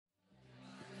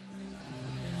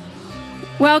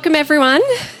Welcome everyone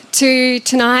to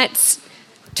tonight's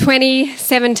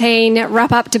 2017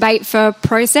 wrap-up debate for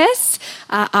Process,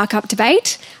 ARC-up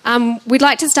debate. We'd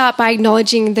like to start by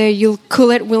acknowledging the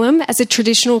Yulkulit Willam as the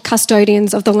traditional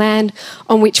custodians of the land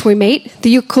on which we meet.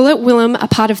 The Yulkulit Willam are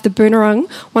part of the Boonwurrung,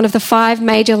 one of the 5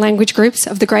 major language groups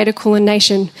of the Greater Kulin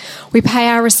Nation. We pay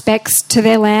our respects to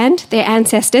their land, their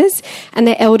ancestors, and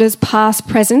their elders past,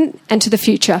 present, and to the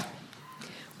future.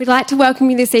 We'd like to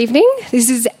welcome you this evening. This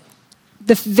is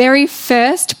the very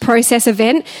first Process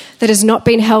event that has not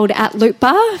been held at Loop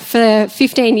Bar for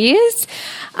 15 years.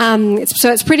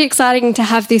 So it's pretty exciting to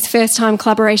have this first-time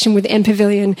collaboration with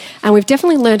MPavilion, and we've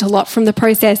definitely learned a lot from the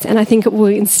process, and I think it will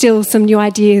instill some new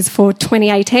ideas for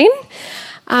 2018.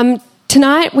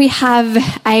 Tonight we have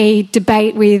a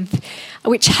debate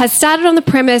which has started on the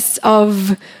premise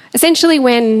of essentially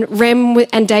when Rem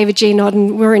and David G.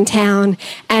 Nodden were in town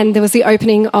and there was the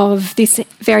opening of this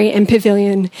very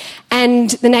MPavilion, and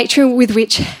the nature with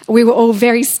which we were all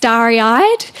very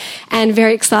starry-eyed and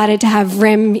very excited to have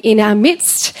Rem in our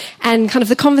midst, and kind of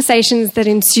the conversations that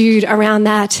ensued around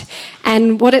that,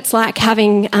 and what it's like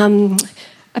having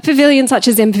a pavilion such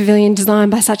as MPavilion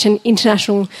designed by such an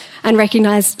international and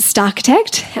recognised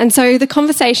architect. And so the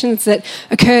conversations that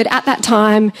occurred at that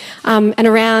time and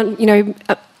around,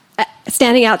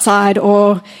 standing outside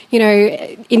or,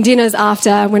 in dinners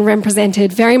after when Rem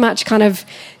presented, very much kind of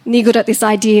niggled at this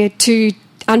idea to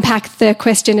unpack the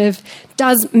question of,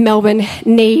 does Melbourne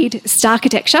need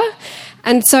architecture?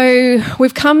 And so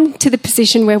we've come to the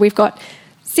position where we've got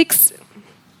six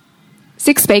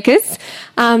speakers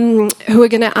who are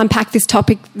going to unpack this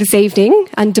topic this evening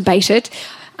and debate it.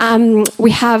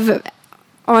 We have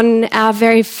on our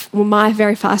my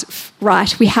very fast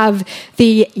right, we have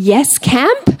the Yes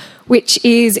Camp, which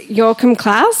is Joachim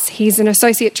Klaus. He's an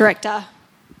associate director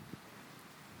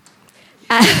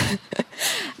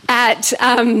at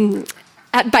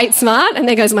Bait Smart, and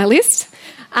there goes my list.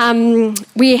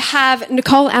 We have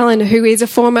Nicole Allen, who is a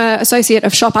former associate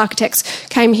of Shop Architects,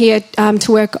 came here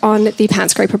to work on the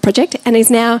Pantscraper project and is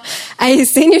now a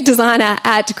senior designer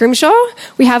at Grimshaw.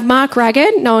 We have Mark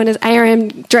Ragged, known as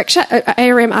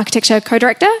ARM Architecture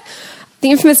Co-Director. The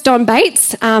infamous Don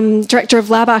Bates, Director of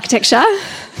Lab Architecture.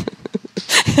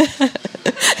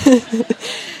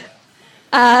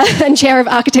 And Chair of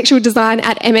Architectural Design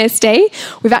at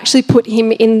MSD. We've actually put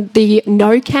him in the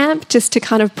No Camp just to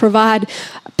kind of provide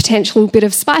a potential bit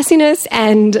of spiciness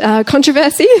and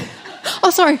controversy. Oh,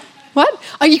 sorry, what?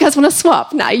 Oh, you guys want to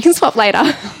swap? No, you can swap later.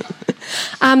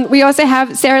 We also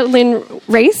have Sarah Lynn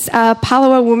Rees, a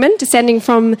Palawa woman descending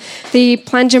from the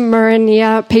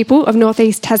Plangimurrania people of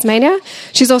northeast Tasmania.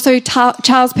 She's also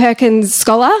Charles Perkins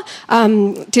Scholar,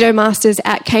 Ditto Masters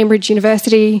at Cambridge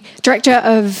University, Director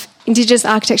of Indigenous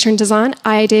Architecture and Design,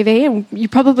 IADV, and you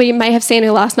probably may have seen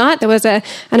her last night. There was an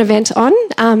event on.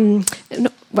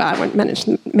 I won't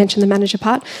mention the manager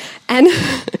part. And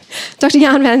Dr.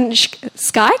 Jan van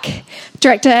Schaik,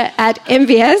 Director at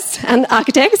MVS and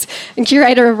Architects and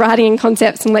Curator of Writing and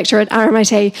Concepts and Lecturer at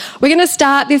RMIT. We're going to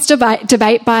start this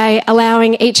debate by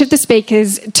allowing each of the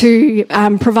speakers to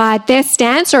provide their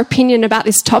stance or opinion about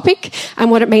this topic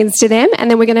and what it means to them, and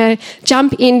then we're going to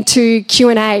jump into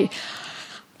Q&A.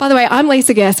 By the way, I'm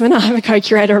Lisa Gersman. I'm a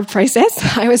co-curator of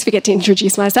Process. I always forget to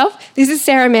introduce myself. This is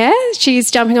Sarah Mayer. She's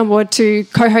jumping on board to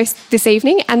co-host this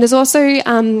evening. And there's also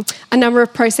a number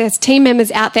of Process team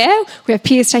members out there. We have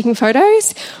Piers taking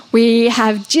photos. We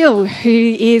have Jill, who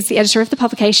is the editor of the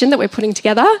publication that we're putting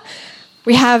together.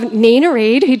 We have Nina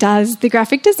Reid, who does the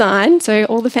graphic design, so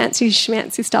all the fancy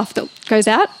schmancy stuff that goes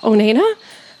out. Oh, Nina.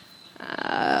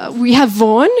 We have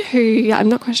Vaughan, who I'm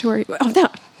not quite sure where no,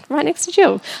 right next to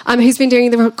Jill, who's been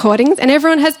doing the recordings, and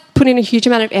everyone has put in a huge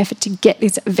amount of effort to get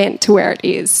this event to where it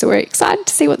is. So we're excited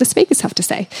to see what the speakers have to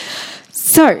say.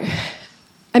 So,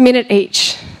 a minute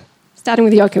each, starting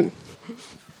with Joachim.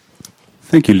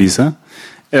 Thank you, Lisa.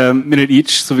 Minute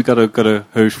each, so we got to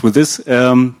hurry through this.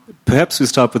 Perhaps we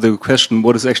start with the question: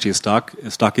 what is actually a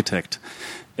Starchitect?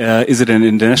 Is it an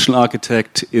international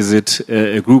architect? Is it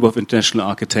a group of international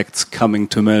architects coming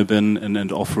to Melbourne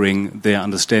and offering their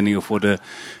understanding of what an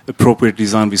appropriate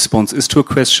design response is to a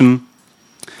question?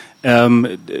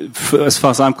 As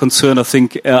far as I'm concerned, I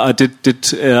think I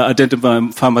did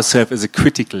identify myself as a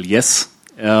critical yes.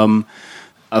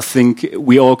 I think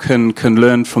we all can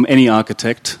learn from any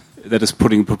architect that is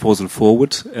putting a proposal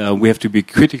forward. We have to be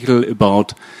critical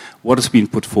about what is being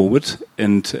put forward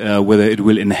and whether it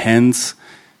will enhance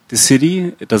the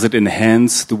city. Does it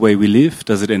enhance the way we live?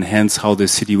 Does it enhance how the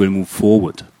city will move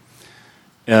forward?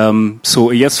 So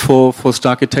a yes for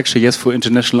Starchitecture, yes for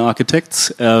international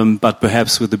architects, but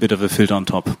perhaps with a bit of a filter on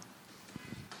top.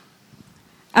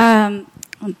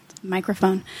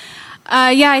 microphone.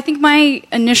 Yeah, I think my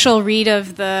initial read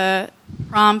of the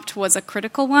prompt was a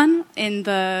critical one in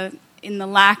the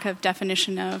lack of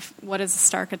definition of what is a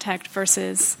starchitect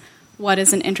versus what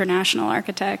is an international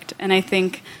architect. And I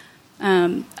think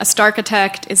a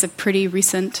starchitect is a pretty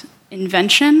recent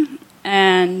invention,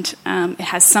 and it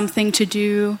has something to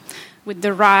do with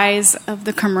the rise of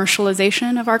the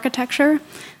commercialization of architecture,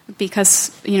 because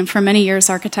for many years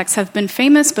architects have been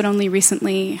famous, but only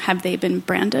recently have they been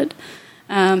branded.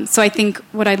 So I think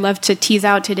what I'd love to tease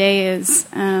out today is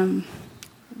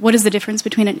what is the difference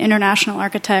between an international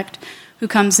architect who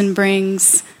comes and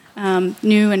brings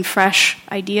new and fresh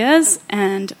ideas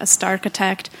and a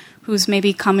starchitect who's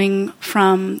maybe coming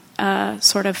from a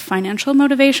sort of financial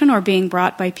motivation or being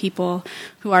brought by people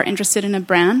who are interested in a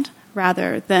brand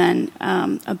rather than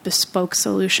a bespoke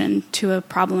solution to a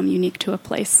problem unique to a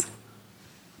place.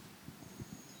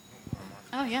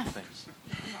 Oh, yeah.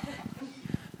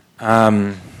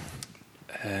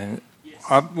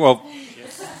 Well,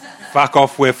 fuck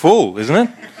off, we're full, isn't it?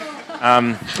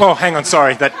 Oh, hang on,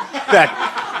 sorry, that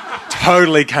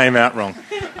totally came out wrong.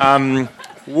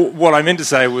 What I meant to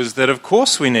say was that, of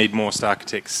course, we need more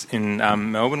architects in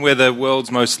Melbourne. We're the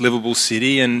world's most livable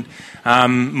city, and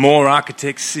more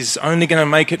architects is only going to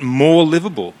make it more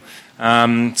livable.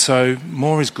 So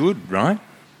more is good, right?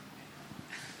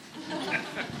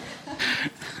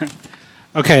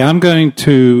 Okay, I'm going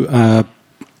to...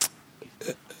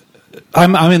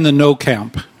 I'm in the no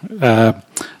camp.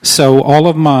 So all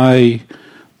of my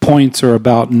points are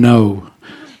about no.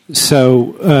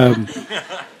 So...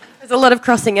 There's a lot of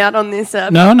crossing out on this.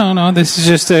 No. This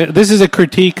is a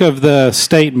critique of the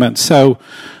statement. So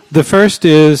the first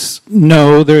is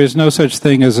no, there is no such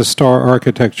thing as a star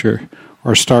architecture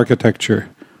or starchitecture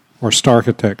or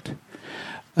starchitect.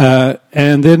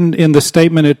 And then in the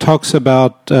statement it talks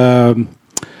about the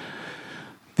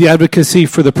advocacy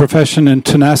for the profession and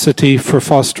tenacity for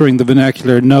fostering the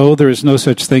vernacular. No, there is no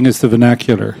such thing as the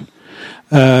vernacular.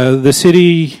 The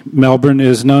city, Melbourne,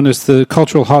 is known as the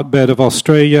cultural hotbed of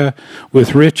Australia,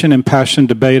 with rich and impassioned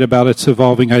debate about its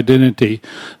evolving identity.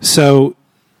 So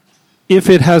if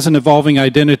it has an evolving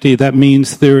identity, that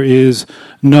means there is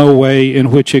no way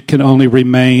in which it can only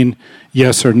remain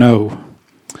yes or no.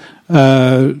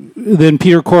 Then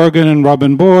Peter Corrigan and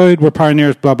Robin Boyd were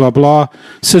pioneers, blah, blah, blah.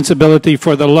 Sensibility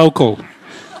for the local.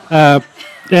 And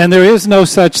there is no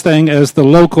such thing as the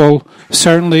local,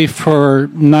 certainly for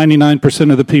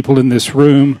 99% of the people in this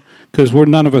room, because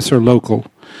none of us are local.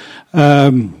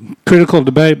 Critical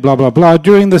debate, blah, blah, blah.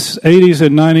 During the 80s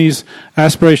and 90s,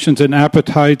 aspirations and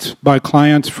appetites by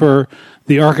clients for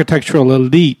the architectural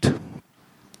elite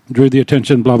drew the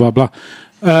attention, blah, blah, blah.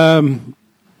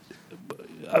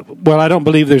 Well, I don't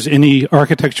believe there's any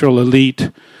architectural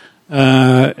elite,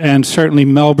 and certainly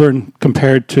Melbourne,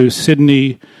 compared to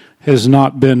Sydney, has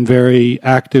not been very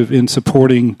active in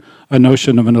supporting a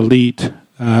notion of an elite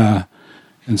and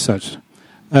such.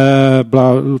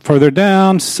 Further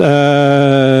down, does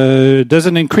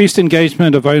an increased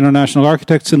engagement of international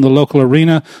architects in the local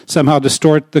arena somehow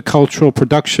distort the cultural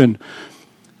production?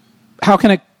 How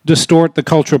can it distort the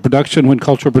cultural production when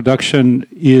cultural production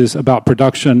is about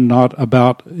production, not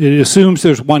about... It assumes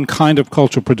there's one kind of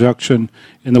cultural production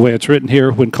in the way it's written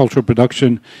here, when cultural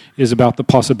production is about the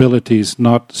possibilities,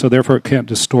 not... So therefore it can't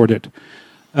distort it.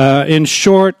 In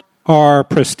short, are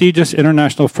prestigious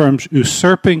international firms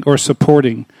usurping or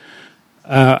supporting?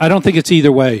 I don't think it's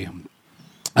either way.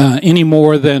 Any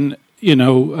more than,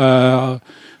 to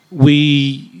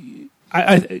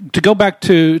go back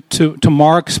to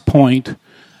Mark's point...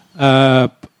 I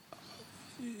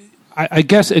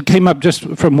guess it came up just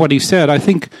from what he said. I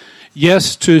think,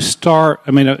 yes, to star...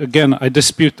 I mean, again, I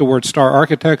dispute the word star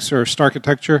architects or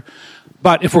starchitecture,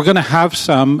 but if we're going to have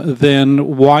some,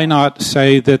 then why not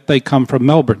say that they come from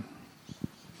Melbourne?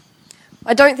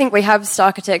 I don't think we have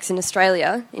starchitects in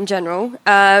Australia in general.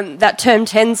 That term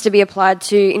tends to be applied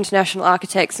to international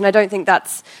architects, and I don't think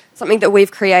that's something that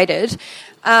we've created.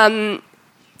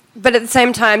 But at the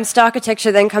same time,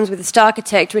 starchitecture then comes with a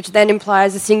starchitect, which then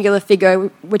implies a singular figure,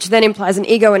 which then implies an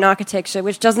ego in architecture,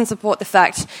 which doesn't support the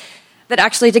fact that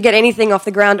actually to get anything off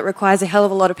the ground, it requires a hell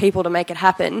of a lot of people to make it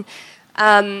happen.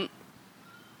 I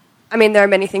mean, there are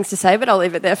many things to say, but I'll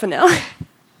leave it there for now.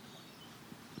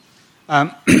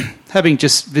 Having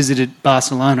just visited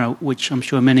Barcelona, which I'm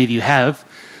sure many of you have,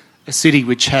 a city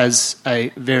which has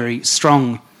a very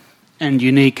strong and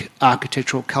unique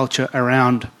architectural culture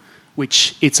around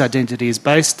which its identity is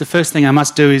based, the first thing I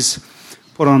must do is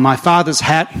put on my father's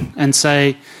hat and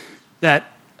say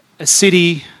that a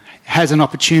city has an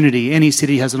opportunity, any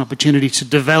city has an opportunity to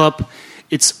develop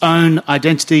its own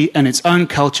identity and its own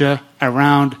culture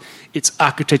around its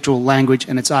architectural language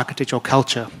and its architectural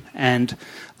culture. And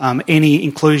any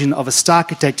inclusion of a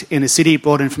starchitect in a city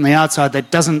brought in from the outside that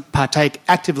doesn't partake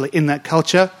actively in that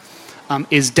culture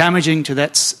is damaging to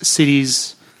that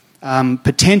city's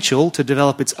potential to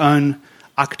develop its own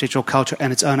architectural culture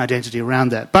and its own identity around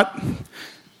that. But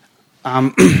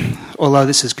although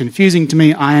this is confusing to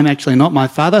me, I am actually not my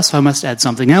father, so I must add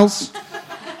something else.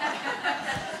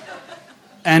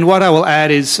 And what I will add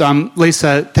is,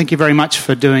 Lisa, thank you very much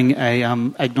for doing a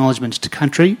acknowledgement to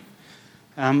country.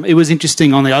 It was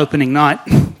interesting on the opening night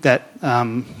that,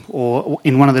 or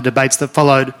in one of the debates that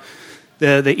followed,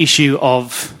 the issue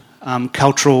of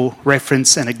cultural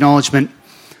reference and acknowledgement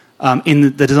in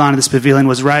the design of this pavilion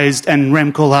was raised, and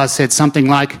Rem Koolhaas said something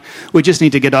like, we just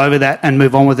need to get over that and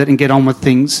move on with it and get on with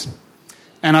things.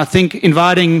 And I think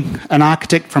inviting an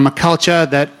architect from a culture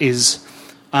that is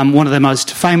one of the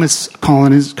most famous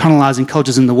colonising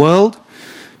cultures in the world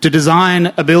to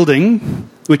design a building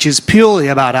which is purely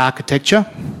about architecture,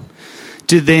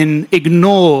 to then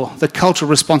ignore the cultural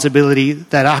responsibility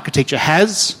that architecture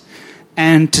has,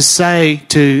 and to say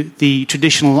to the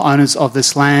traditional owners of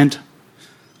this land,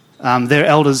 their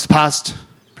elders past,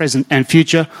 present and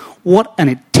future, what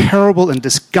a terrible and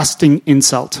disgusting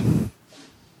insult.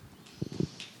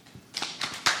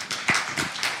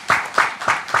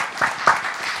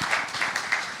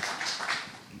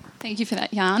 Thank you for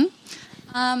that, Jan.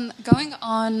 Going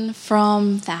on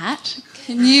from that,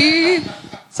 can you...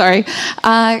 Sorry.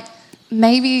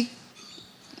 Maybe...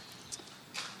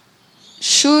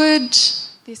 Should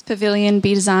this pavilion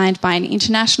be designed by an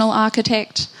international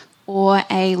architect or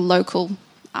a local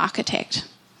architect?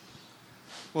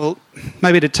 Well,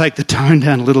 maybe to take the tone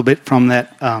down a little bit from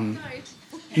that...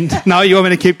 No, you want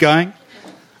me to keep going?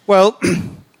 Well,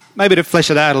 maybe to flesh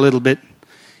it out a little bit.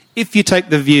 If you take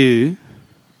the view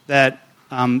that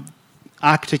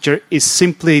architecture is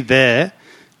simply there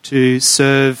to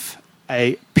serve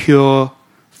a pure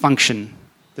function,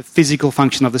 the physical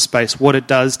function of the space, what it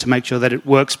does to make sure that it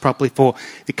works properly for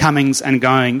the comings and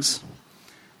goings.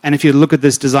 And if you look at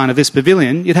this design of this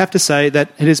pavilion, you'd have to say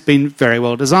that it has been very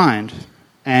well designed.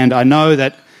 And I know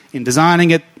that in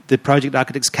designing it, the project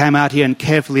architects came out here and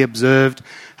carefully observed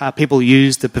how people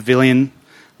used the pavilion,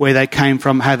 where they came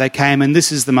from, how they came, and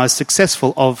this is the most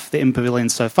successful of the M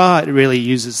pavilions so far. It really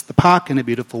uses the park in a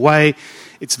beautiful way.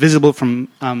 It's visible from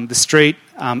the street,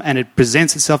 and it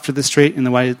presents itself to the street in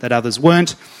the way that others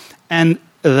weren't. And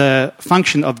the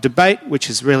function of debate,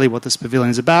 which is really what this pavilion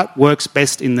is about, works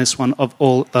best in this one of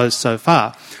all those so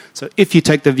far. So if you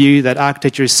take the view that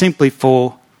architecture is simply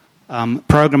for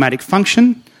programmatic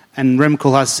function, and Rem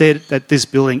Koolhaas said that this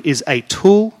building is a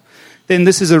tool, then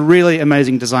this is a really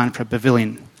amazing design for a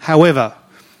pavilion. However,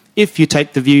 if you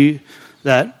take the view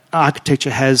that architecture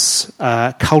has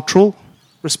cultural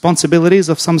responsibilities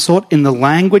of some sort in the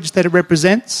language that it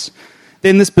represents,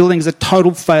 then this building is a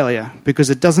total failure because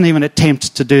it doesn't even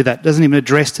attempt to do that, doesn't even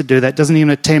address to do that, doesn't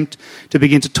even attempt to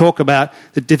begin to talk about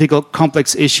the difficult,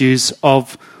 complex issues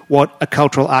of what a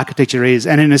cultural architecture is.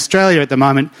 And in Australia at the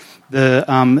moment,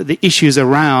 the issues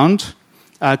around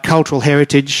cultural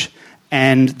heritage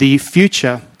and the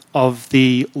future of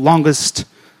the longest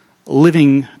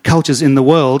living cultures in the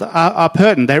world are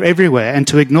pertinent. They're everywhere. And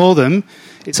to ignore them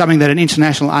is something that an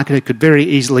international architect could very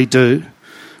easily do,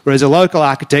 whereas a local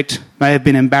architect may have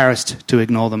been embarrassed to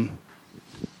ignore them.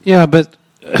 Yeah, but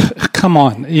come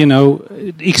on,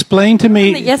 explain to me...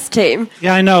 I'm the yes team.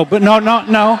 Yeah, I know, but no.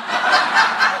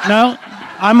 No,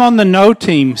 I'm on the no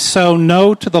team, so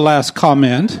no to the last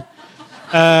comment,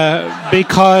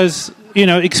 because...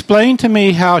 explain to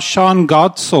me how Sean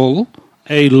Gotzel,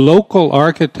 a local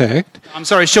architect... I'm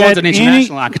sorry, Sean's an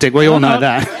international architect. We all know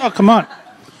that. Oh, come on.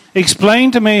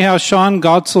 Explain to me how Sean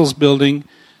Gotzel's building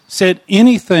said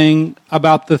anything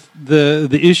about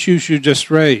the issues you just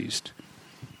raised.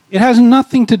 It has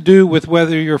nothing to do with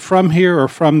whether you're from here or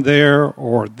from there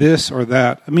or this or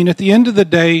that. I mean, at the end of the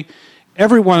day,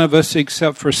 every one of us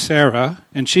except for Sarah,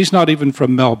 and she's not even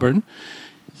from Melbourne,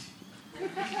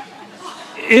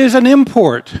 is an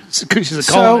import. She's a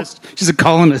colonist. She's a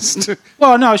colonist.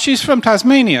 Well, no, she's from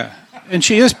Tasmania, and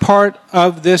she is part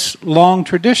of this long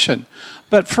tradition.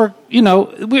 But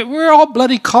we're all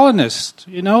bloody colonists,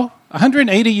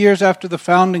 180 years after the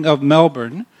founding of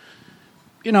Melbourne.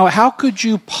 How could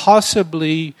you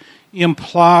possibly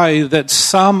imply that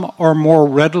some are more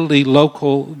readily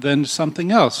local than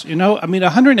something else?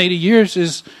 180 years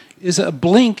is a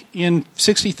blink in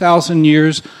 60,000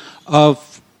 years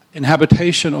of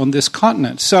inhabitation on this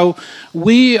continent. So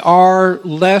we are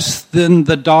less than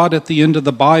the dot at the end of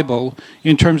the Bible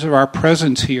in terms of our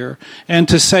presence here. And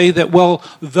to say that, well,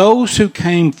 those who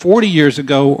came 40 years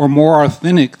ago are more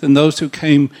authentic than those who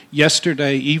came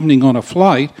yesterday evening on a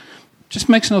flight just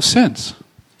makes no sense.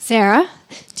 Sarah,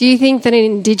 do you think that an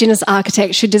Indigenous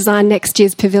architect should design next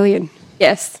year's pavilion?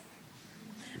 Yes.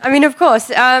 I mean, of course.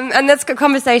 And that's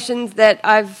conversations that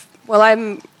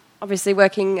I'm obviously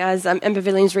working as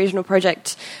MPavilions Regional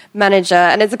Project Manager,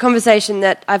 and it's a conversation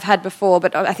that I've had before,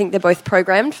 but I think they're both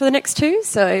programmed for the next two,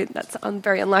 so that's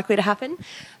very unlikely to happen.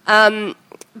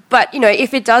 But,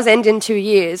 if it does end in 2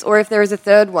 years, or if there is a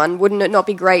third one, wouldn't it not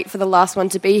be great for the last one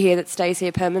to be here that stays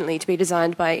here permanently, to be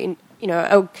designed by,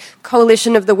 a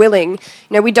coalition of the willing?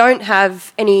 We don't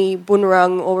have any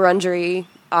Bunurong or Wurundjeri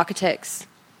architects.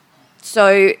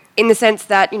 So in the sense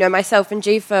that, myself and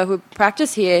Jifa, who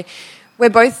practice here, we're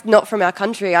both not from our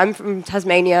country. I'm from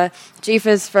Tasmania.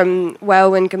 Jifa's from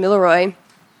Wales and Gamilaroi,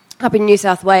 up in New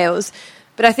South Wales.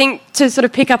 But I think to sort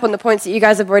of pick up on the points that you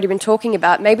guys have already been talking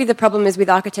about, maybe the problem is with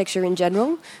architecture in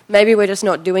general. Maybe we're just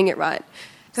not doing it right.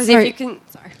 Because if you can...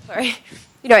 Sorry.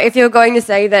 If you're going to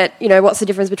say that, what's the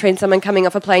difference between someone coming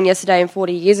off a plane yesterday and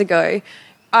 40 years ago,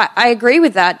 I agree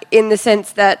with that in the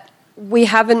sense that we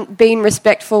haven't been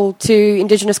respectful to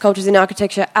Indigenous cultures in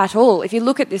architecture at all. If you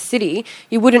look at this city,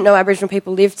 you wouldn't know Aboriginal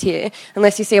people lived here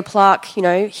unless you see a plaque,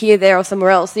 here, there or somewhere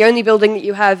else. The only building that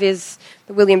you have is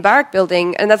the William Barrack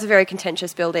building, and that's a very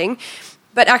contentious building.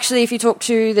 But actually, if you talk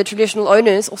to the traditional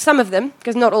owners, or some of them,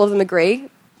 because not all of them agree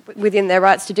within their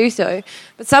rights to do so,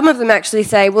 but some of them actually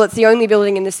say, well, it's the only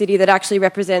building in the city that actually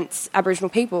represents Aboriginal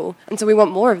people, and so we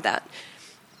want more of that.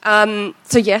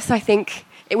 So yes, I think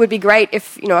it would be great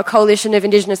if, a coalition of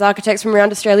Indigenous architects from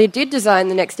around Australia did design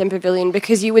the next MPavilion,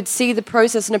 because you would see the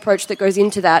process and approach that goes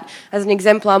into that as an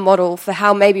exemplar model for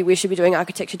how maybe we should be doing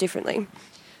architecture differently.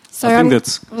 So I think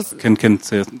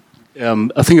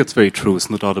I think that's very true. There's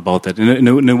no doubt about that.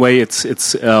 In a way,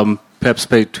 it's perhaps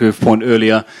to a point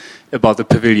earlier about the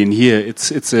pavilion here.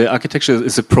 It's architecture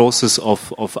is a process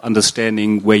of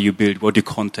understanding where you build, what your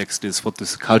context is, what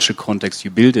this cultural context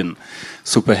you build in.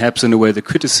 So perhaps in a way the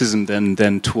criticism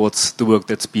then towards the work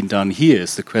that's been done here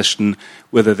is the question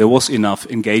whether there was enough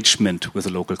engagement with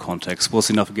the local context, was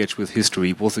enough engagement with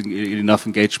history, was enough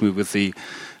engagement with the,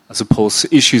 I suppose,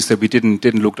 issues that we didn't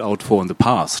look out for in the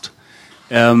past.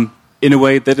 In a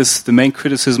way, that is the main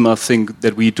criticism I think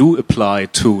that we do apply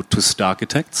to city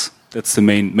architects. That's the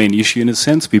main issue in a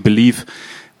sense. We believe,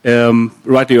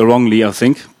 rightly or wrongly, I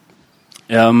think,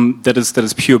 that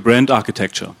is pure brand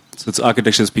architecture. So it's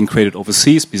architecture that's been created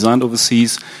overseas, designed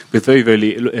overseas, with very,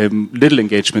 very little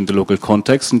engagement in the local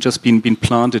context, and just been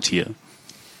planted here.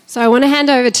 So I want to hand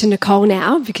over to Nicole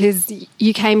now, because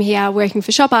you came here working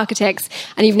for Shop Architects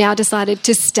and you've now decided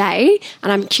to stay, and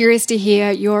I'm curious to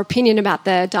hear your opinion about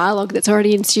the dialogue that's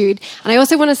already ensued. And I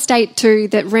also want to state too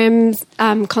that Rem's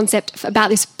concept about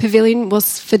this pavilion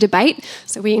was for debate,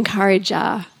 so we encourage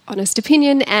honest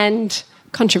opinion and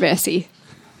controversy.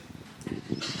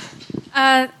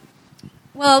 So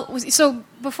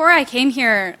before I came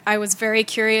here, I was very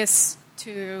curious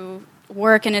to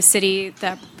work in a city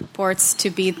that purports to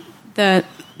be the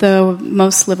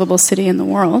most livable city in the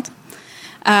world.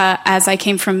 As I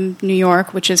came from New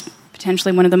York, which is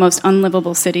potentially one of the most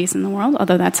unlivable cities in the world,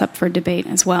 although that's up for debate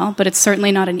as well, but it's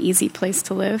certainly not an easy place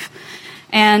to live.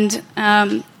 And,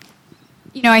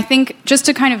 I think just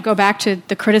to kind of go back to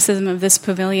the criticism of this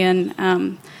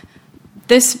pavilion,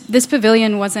 this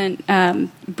pavilion wasn't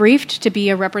briefed to be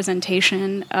a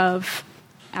representation of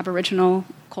Aboriginal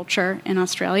culture in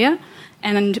Australia,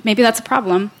 and maybe that's a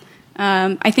problem.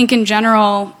 I think in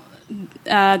general,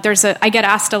 I get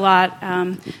asked a lot,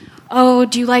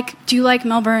 do you like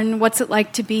Melbourne? What's it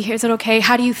like to be here? Is it okay?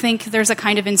 How do you think there's a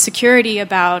kind of insecurity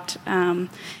about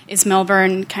is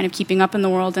Melbourne kind of keeping up in the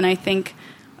world? And I think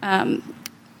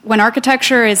when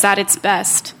architecture is at its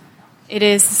best, it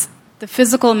is the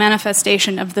physical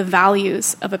manifestation of the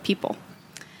values of a people.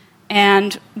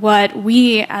 And what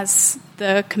we, as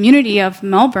the community of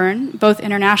Melbourne, both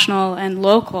international and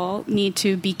local, need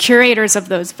to be curators of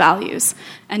those values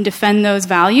and defend those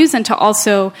values, and to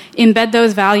also embed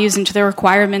those values into the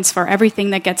requirements for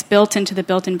everything that gets built into the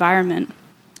built environment.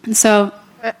 And so...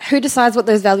 who decides what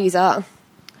those values are?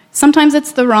 Sometimes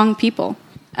it's the wrong people.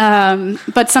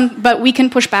 But we can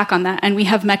push back on that, and we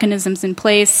have mechanisms in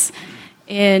place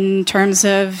in terms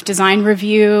of design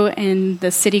review in the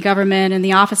city government and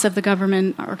the Office of the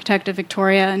Government Architect of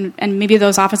Victoria, and maybe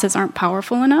those offices aren't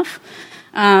powerful enough.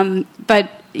 But,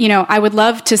 I would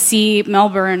love to see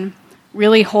Melbourne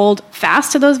really hold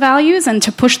fast to those values and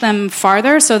to push them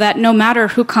farther so that no matter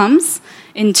who comes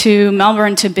into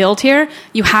Melbourne to build here,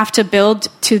 you have to build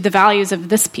to the values of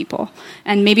this people.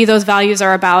 And maybe those values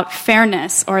are about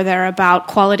fairness, or they're about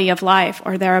quality of life,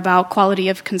 or they're about quality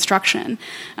of construction.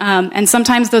 And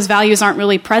sometimes those values aren't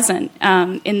really present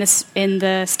in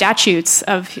the statutes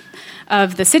of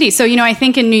the city. So, I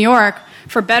think in New York,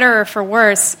 for better or for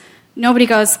worse, nobody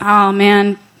goes, oh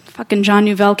man, fucking Jean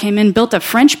Nouvel came in, built a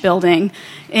French building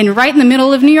right in the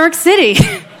middle of New York City.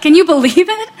 Can you believe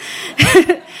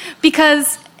it?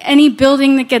 Because any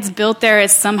building that gets built there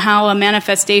is somehow a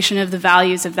manifestation of the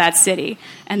values of that city.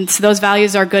 And so those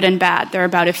values are good and bad. They're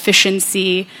about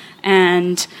efficiency,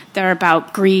 and they're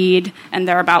about greed, and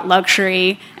they're about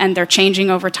luxury, and they're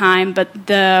changing over time. But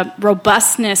the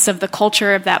robustness of the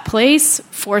culture of that place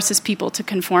forces people to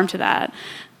conform to that.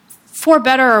 For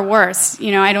better or worse,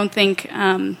 I don't think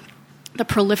the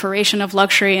proliferation of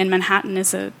luxury in Manhattan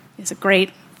is a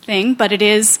great thing, but it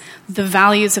is the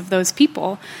values of those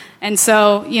people. And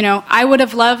so, I would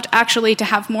have loved actually to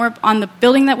have more on the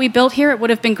building that we built here. It would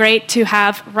have been great to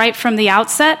have right from the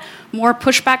outset more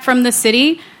pushback from the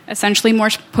city, essentially more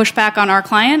pushback on our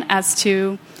client as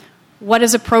to what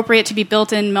is appropriate to be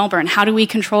built in Melbourne. How do we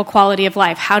control quality of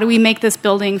life? How do we make this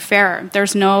building fairer?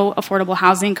 There's no affordable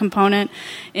housing component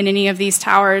in any of these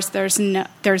towers. There's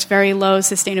very low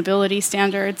sustainability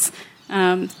standards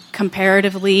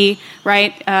comparatively,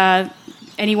 right?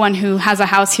 Anyone who has a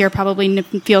house here probably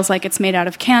feels like it's made out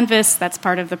of canvas. That's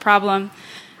part of the problem.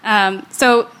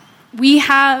 So we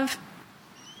have,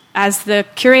 as the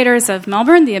curators of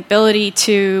Melbourne, the ability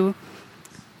to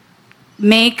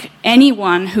make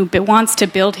anyone who wants to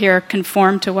build here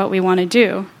conform to what we want to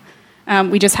do.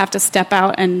 We just have to step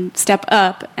out and step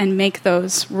up and make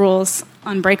those rules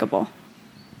unbreakable.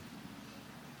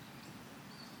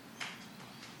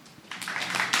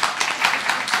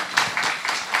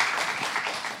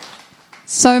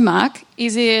 So, Mark,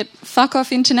 is it fuck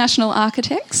off international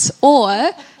architects,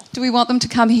 or do we want them to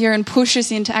come here and push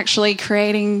us into actually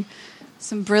creating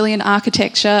some brilliant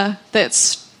architecture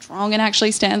that's strong and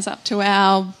actually stands up to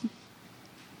our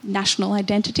national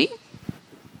identity?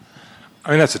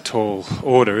 I mean, that's a tall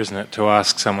order, isn't it, to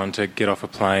ask someone to get off a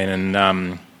plane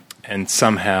and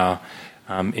somehow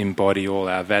embody all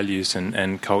our values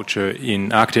and culture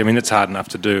in architecture. I mean, it's hard enough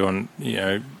to do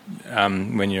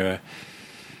when you're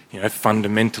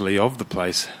fundamentally of the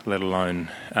place, let alone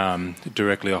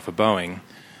directly off a Boeing.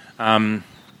 I mean,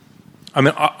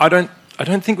 I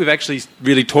don't think we've actually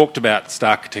really talked about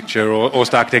Starchitecture or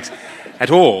Starchitects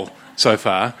at all so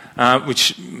far,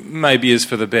 which maybe is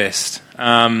for the best.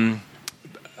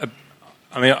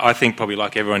 I mean, I think probably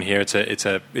like everyone here, it's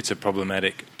a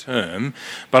problematic term,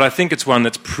 but I think it's one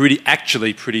that's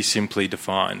pretty simply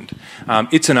defined.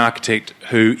 It's an architect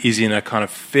who is in a kind of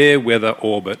fair weather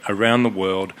orbit around the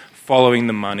world, following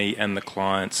the money and the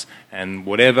clients and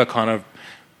whatever kind of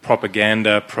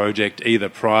propaganda project, either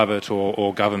private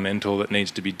or governmental, that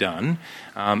needs to be done,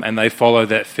 and they follow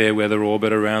that fair weather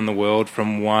orbit around the world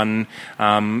from one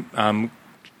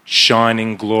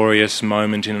shining, glorious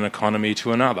moment in an economy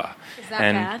to another. Is that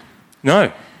bad?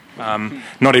 No,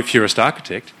 not if you're a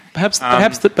Starchitect.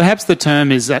 Perhaps the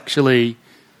term is actually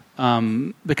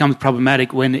becomes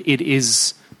problematic when it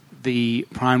is the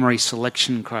primary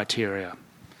selection criteria.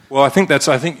 Well, I think that's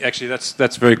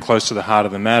very close to the heart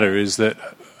of the matter. Is that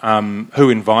who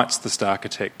invites the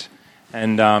Starchitect,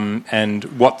 and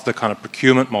what the kind of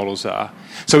procurement models are.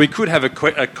 So we could have a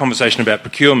conversation about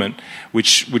procurement,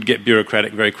 which would get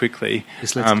bureaucratic very quickly.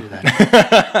 Yes, let's do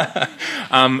that.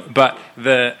 But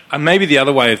maybe the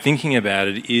other way of thinking about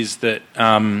it is that,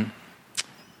 and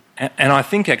I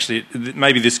think actually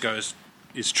maybe this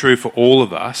is true for all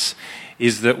of us,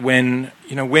 is that when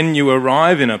you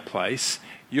arrive in a place,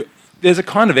 there's a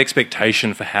kind of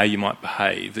expectation for how you might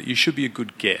behave, that you should be a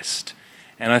good guest.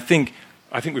 And I think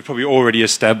we've probably already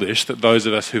established that those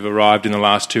of us who've arrived in the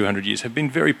last 200 years have been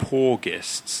very poor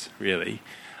guests, really,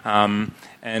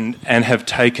 and have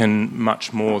taken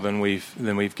much more than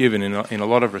we've given in a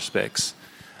lot of respects.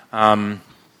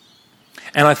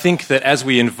 And I think that as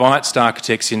we invite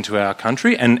Starchitects into our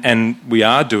country, and we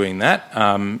are doing that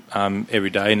every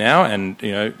day now, and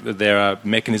there are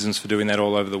mechanisms for doing that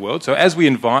all over the world. So as we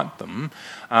invite them,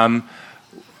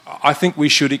 I think we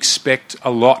should expect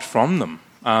a lot from them.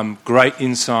 Great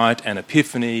insight and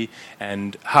epiphany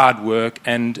and hard work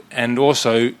and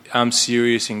also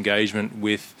serious engagement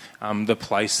with the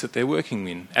place that they're working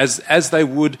in, as they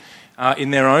would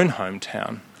in their own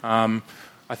hometown.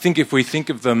 I think if we think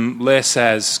of them less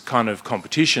as kind of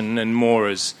competition and more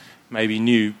as maybe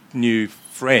new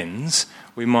friends,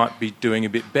 we might be doing a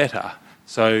bit better.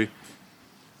 So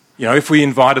if we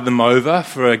invited them over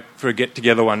for a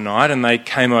get-together one night and they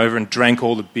came over and drank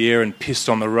all the beer and pissed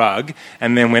on the rug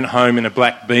and then went home in a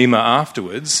black Beamer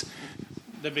afterwards...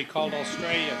 They'd be called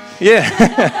Australians.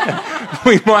 Yeah.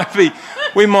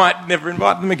 We might never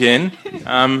invite them again.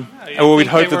 Or we'd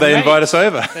hope that they invite us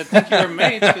over. They think you're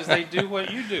mates because they do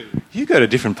what you do. You go to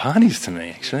different parties to me,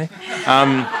 actually.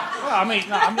 I'm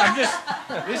just...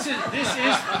 This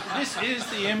is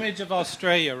the image of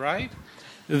Australia, right?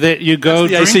 That you go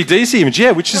the AC/DC image,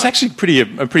 which is actually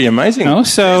pretty amazing.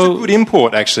 It's a good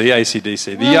import, actually,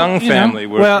 AC/DC. The Young family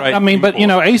were a great import. But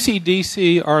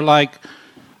AC/DC are like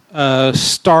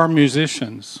star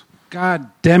musicians. God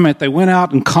damn it, they went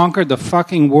out and conquered the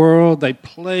fucking world. They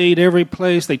played every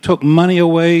place. They took money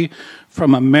away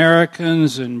from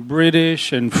Americans and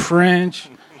British and French.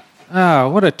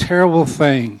 What a terrible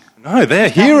thing. No, they're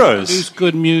heroes. Produce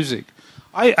good music.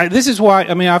 This is why,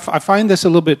 I find this a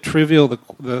little bit trivial,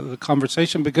 the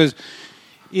conversation, because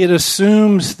it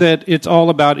assumes that it's all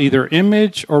about either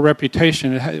image or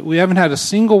reputation. We haven't had a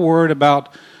single word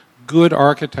about good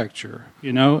architecture,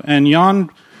 and Jan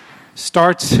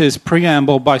starts his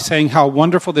preamble by saying how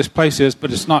wonderful this place is,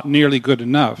 but it's not nearly good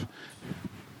enough.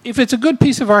 If it's a good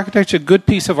piece of architecture, good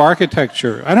piece of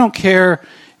architecture. I don't care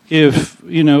if,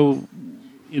 Rem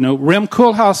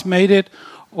Koolhaas made it,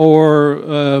 or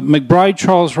McBride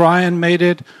Charles Ryan made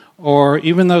it, or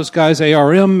even those guys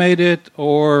ARM made it,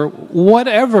 or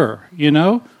whatever,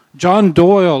 John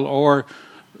Doyle or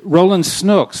Roland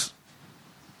Snooks.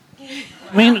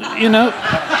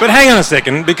 But hang on a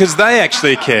second, because they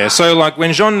actually care. So, like,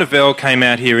 when Jean Nouvel came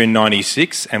out here in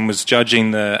 96 and was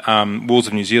judging the Walls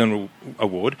of New Zealand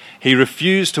Award, he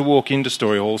refused to walk into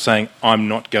Story Hall saying, "I'm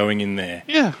not going in there."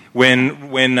 Yeah. When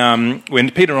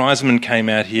Peter Eisenman came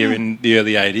out here in the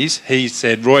early 80s, he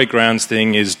said Roy Ground's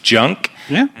thing is junk.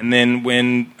 Yeah. And then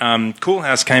when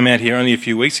Koolhaas came out here only a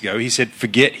few weeks ago, he said,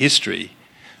 "Forget history."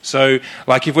 So,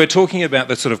 like, if we're talking about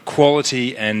the sort of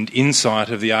quality and insight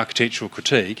of the architectural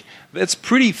critique, that's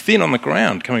pretty thin on the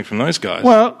ground coming from those guys.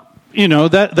 Well,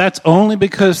 that's only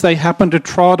because they happen to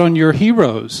trod on your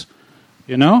heroes,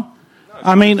 I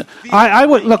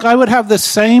would have the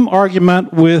same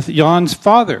argument with Jan's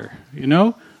father,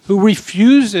 who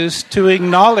refuses to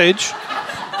acknowledge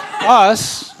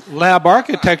us, lab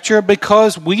architecture,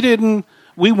 because we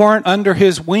weren't under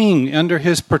his wing, under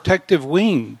his protective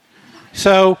wing.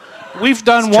 So we've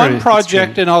done one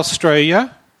project in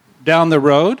Australia down the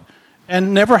road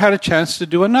and never had a chance to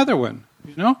do another one,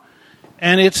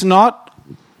 And it's not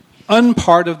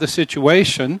unpart of the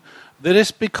situation that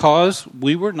it's because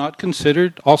we were not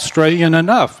considered Australian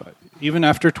enough, even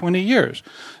after 20 years.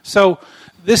 So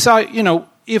this,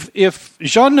 if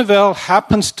Jean Nouvel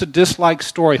happens to dislike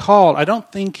Story Hall, I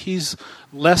don't think he's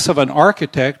less of an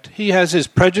architect. He has his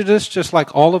prejudice just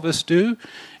like all of us do.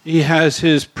 He has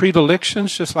his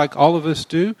predilections, just like all of us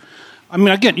do.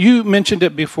 Again, you mentioned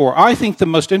it before. I think the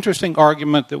most interesting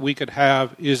argument that we could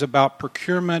have is about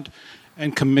procurement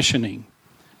and commissioning.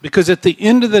 Because at the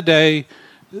end of the day,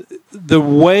 the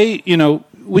way,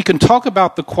 we can talk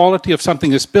about the quality of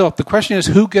something that's built. The question is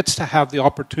who gets to have the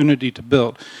opportunity to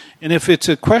build. And if it's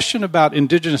a question about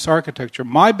indigenous architecture,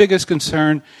 my biggest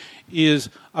concern is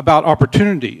about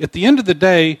opportunity. At the end of the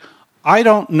day, I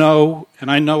don't know,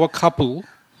 and I know a couple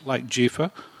like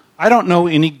Jifa, I don't know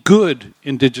any good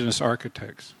indigenous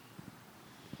architects.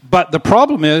 But the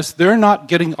problem is they're not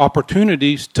getting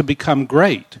opportunities to become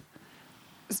great.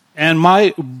 And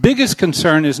my biggest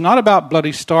concern is not about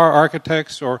Bloody Star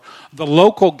architects or the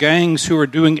local gangs who are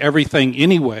doing everything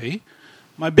anyway.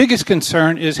 My biggest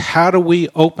concern is how do we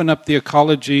open up the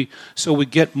ecology so we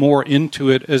get more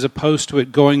into it as opposed to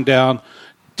it going down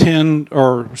 10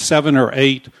 or 7 or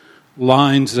 8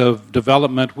 lines of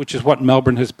development, which is what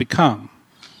Melbourne has become.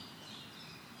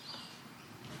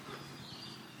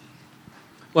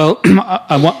 Well,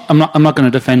 I'm not going to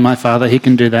defend my father. He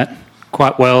can do that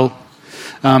quite well.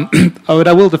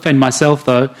 I will defend myself,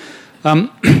 though.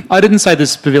 I didn't say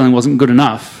this pavilion wasn't good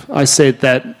enough. I said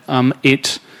that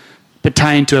it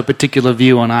pertained to a particular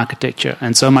view on architecture,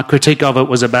 and so my critique of it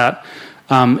was about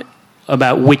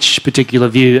which particular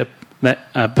view that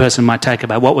a person might take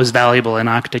about what was valuable in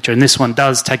architecture, and this one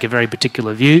does take a very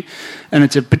particular view, and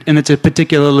it's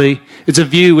a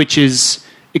view which is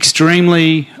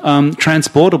extremely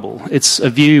transportable. It's a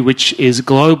view which is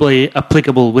globally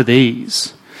applicable with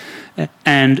ease,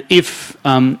 and if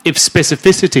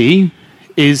specificity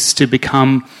is to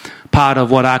become part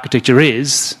of what architecture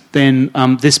is, then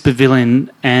this pavilion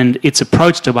and its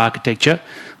approach to architecture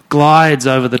glides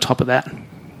over the top of that.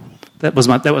 That was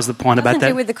the point about Nothing to that.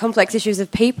 do with the complex issues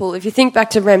of people. If you think back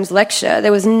to Rem's lecture,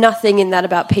 there was nothing in that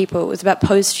about people. It was about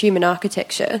post-human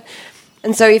architecture.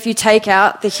 And so if you take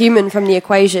out the human from the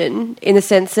equation, in the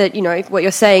sense that, you know, what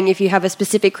you're saying, if you have a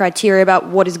specific criteria about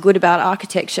what is good about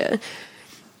architecture,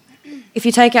 if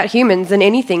you take out humans, then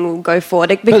anything will go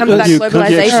forward. It becomes about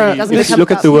globalisation. It doesn't become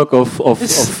look at the work of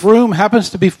This room happens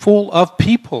to be full of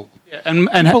people. And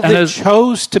People that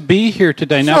chose to be here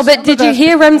today. Now, Sure, but did you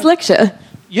hear Rem's lecture?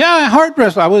 Yeah, I heard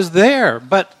Rem's. I was there,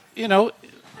 but you know,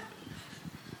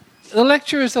 the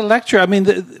lecture is the lecture. I mean,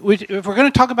 if we're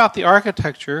going to talk about the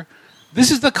architecture,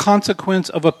 this is the consequence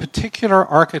of a particular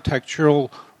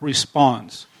architectural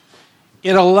response.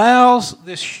 It allows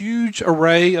this huge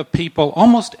array of people,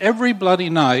 almost every bloody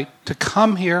night, to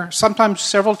come here, sometimes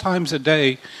several times a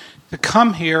day, to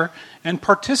come here and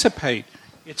participate.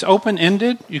 It's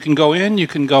open-ended. You can go in, you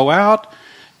can go out.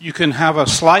 You can have a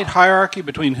slight hierarchy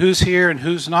between who's here and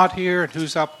who's not here and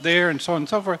who's up there and so on and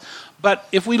so forth. But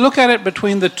if we look at it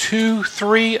between the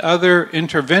 2-3 other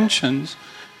interventions,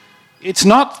 it's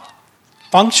not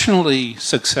functionally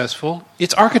successful,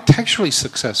 it's architecturally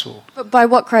successful. But by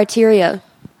what criteria?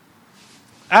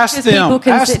 Ask them,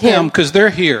 because they're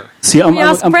here. See, We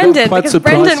asked Brendan, because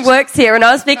Brendan works here, and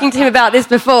I was speaking to him about this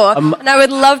before, and I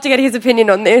would love to get his opinion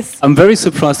on this. I'm very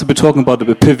surprised to be talking about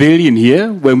the pavilion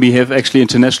here, when we have actually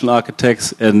international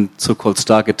architects and so-called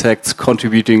star architects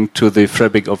contributing to the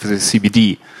fabric of the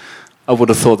CBD. I would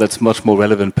have thought that's much more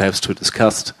relevant, perhaps, to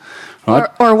discuss. Right?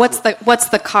 Or what's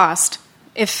the cost?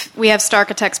 If we have star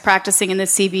architects practicing in the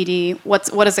CBD, what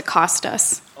does it cost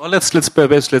us? Well, let's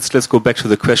go back to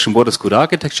the question: what is good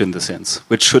architecture in the sense,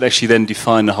 which should actually then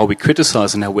define how we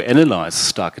criticize and how we analyze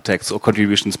star architects or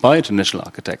contributions by international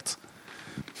architects.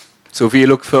 So if we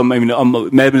look from,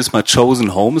 Melbourne is my chosen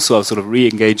home, so I'm sort of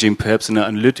re-engaging perhaps in an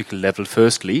analytical level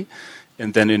firstly,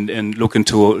 and then in look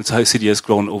into how the city has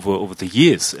grown over the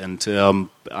years. And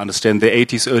I understand the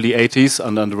early 80s,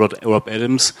 under Rob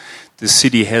Adams, the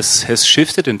city has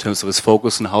shifted in terms of its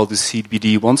focus on how the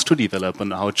CBD wants to develop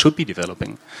and how it should be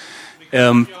developing.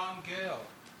 John Gale.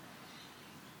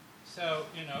 So,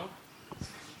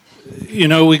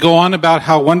 we go on about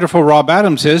how wonderful Rob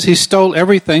Adams is. He stole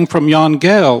everything from Jan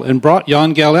Gale and brought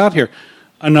Jan Gale out here.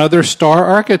 Another star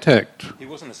architect. He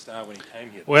wasn't a star when he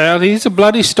came here. Well, he's a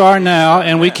bloody star now,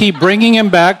 and we keep bringing him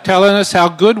back, telling us how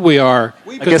good we are,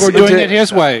 because we're doing it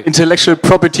his way. Intellectual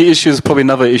property issue is probably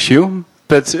another issue.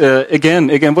 But again,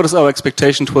 what is our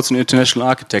expectation towards an international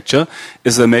architecture?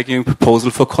 Is they're making a proposal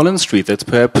for Collins Street that's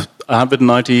perhaps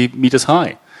 190 meters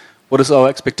high. What is our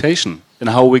expectation? And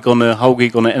how are we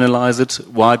gonna analyze it?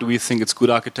 Why do we think it's good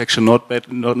architecture, not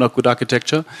good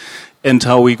architecture? And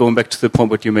how are we going back to the point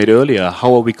what you made earlier?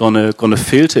 How are we gonna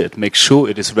filter it, make sure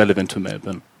it is relevant to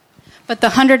Melbourne? But the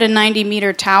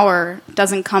 190-meter tower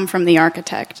doesn't come from the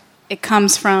architect. It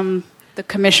comes from the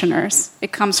commissioners.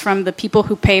 It comes from the people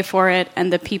who pay for it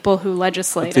and the people who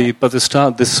legislate it. But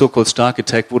this so-called star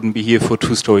architect wouldn't be here for a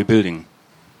 2-story building.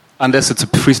 Unless it's a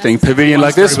freestanding pavilion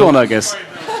like this one, I guess.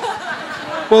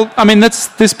 Well,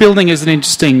 this building is an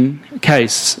interesting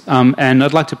case, and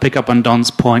I'd like to pick up on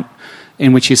Don's point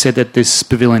in which he said that this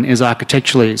pavilion is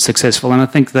architecturally successful, and I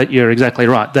think that you're exactly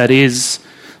right. That is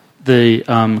the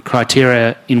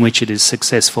criteria in which it is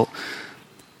successful.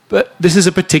 But this is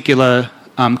a particular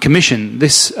commission.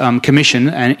 This commission,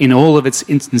 and in all of its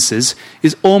instances,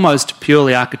 is almost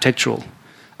purely architectural.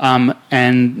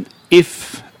 And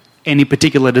if any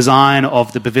particular design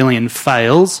of the pavilion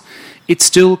fails, it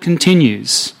still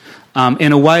continues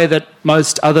in a way that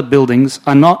most other buildings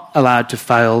are not allowed to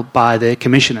fail by their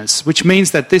commissioners, which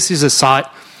means that this is a site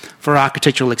for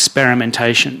architectural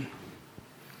experimentation.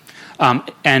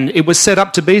 And it was set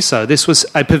up to be so. This was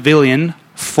a pavilion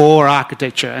for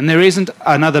architecture, and there isn't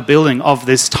another building of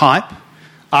this type.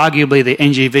 Arguably, the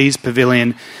NGV's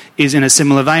pavilion is in a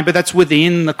similar vein, but that's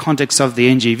within the context of the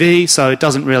NGV, so it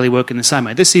doesn't really work in the same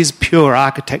way. This is pure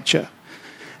architecture.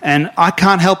 And I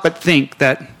can't help but think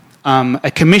that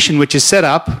a commission which is set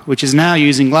up, which is now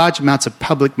using large amounts of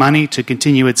public money to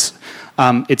continue its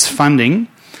funding,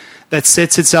 that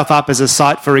sets itself up as a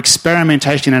site for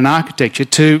experimentation in architecture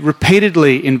to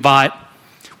repeatedly invite,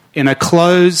 in a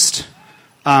closed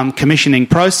commissioning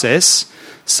process,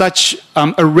 such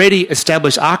already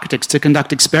established architects to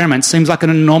conduct experiments seems like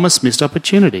an enormous missed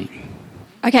opportunity.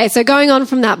 Okay, so going on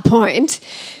from that point,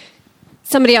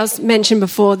 somebody else mentioned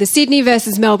before the Sydney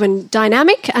versus Melbourne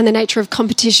dynamic and the nature of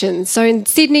competition. So in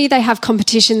Sydney, they have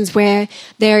competitions where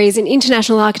there is an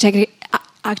international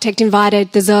architect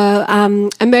invited, there's a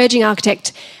emerging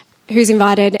architect who's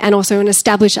invited, and also an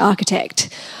established architect.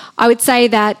 I would say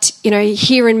that,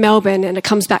 here in Melbourne, and it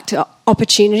comes back to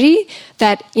opportunity,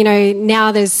 that,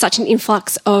 now there's such an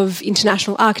influx of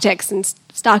international architects and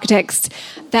architects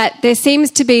that there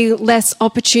seems to be less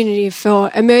opportunity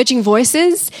for emerging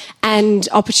voices and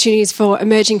opportunities for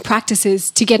emerging practices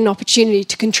to get an opportunity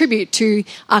to contribute to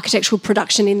architectural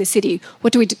production in the city.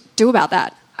 What do we do about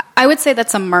that? I would say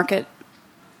that's a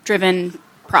market-driven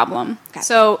problem. Okay.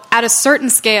 So at a certain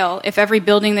scale, if every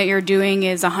building that you're doing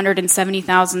is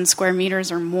 170,000 square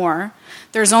meters or more,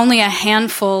 there's only a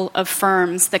handful of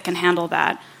firms that can handle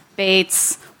that.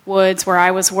 Bates, Woods, where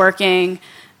I was working,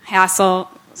 Hassel,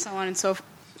 so on and so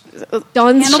forth.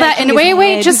 Don's handle that. And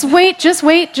wait, just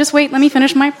wait. Let me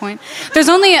finish my point. There's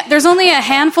only a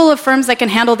handful of firms that can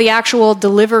handle the actual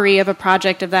delivery of a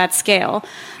project of that scale.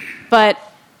 But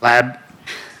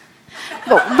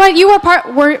you were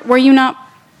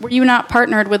were you not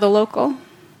partnered with a local?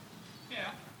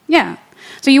 Yeah.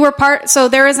 So you were so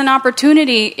there is an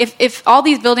opportunity, if all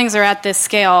these buildings are at this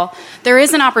scale, there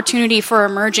is an opportunity for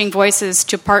emerging voices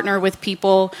to partner with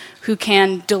people who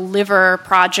can deliver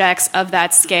projects of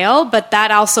that scale, but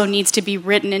that also needs to be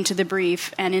written into the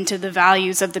brief and into the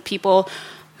values of the people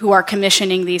who are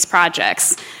commissioning these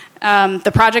projects.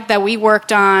 The project that we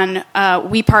worked on,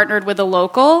 we partnered with a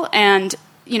local, and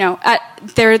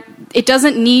it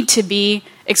doesn't need to be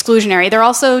exclusionary. There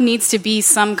also needs to be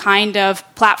some kind of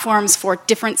platforms for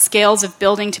different scales of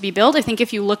building to be built. I think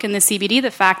if you look in the CBD,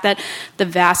 the fact that the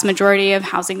vast majority of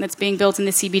housing that's being built in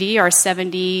the CBD are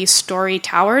 70-story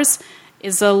towers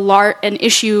is an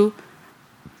issue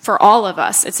for all of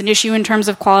us. It's an issue in terms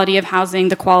of quality of housing,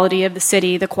 the quality of the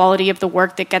city, the quality of the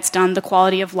work that gets done, the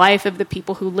quality of life of the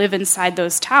people who live inside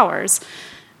those towers.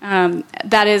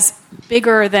 That is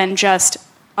bigger than just,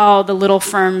 oh, the little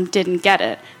firm didn't get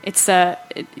it. It's Do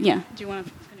you want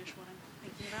to finish what I'm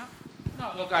thinking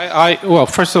about? No, look, well,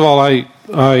 first of all, I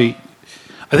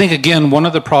think, again, one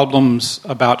of the problems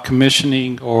about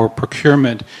commissioning or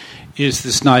procurement is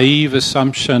this naive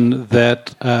assumption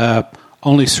that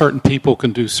only certain people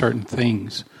can do certain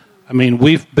things. I mean,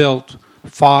 we've built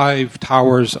 5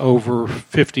 towers over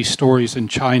 50 stories in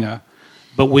China,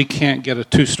 but we can't get a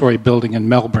 2-story building in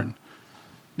Melbourne.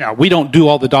 Now, we don't do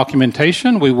all the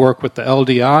documentation. We work with the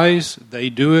LDIs. They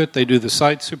do it. They do the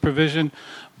site supervision.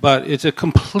 But it's a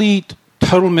complete,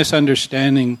 total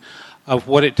misunderstanding of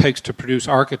what it takes to produce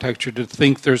architecture to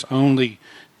think there's only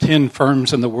 10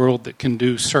 firms in the world that can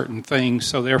do certain things,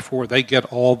 so therefore they get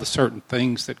all the certain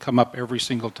things that come up every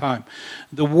single time.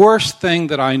 The worst thing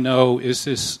that I know is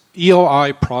this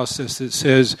EOI process that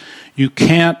says you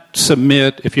can't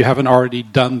submit if you haven't already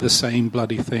done the same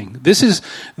bloody thing. This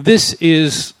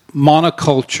is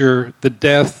monoculture, the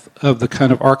death of the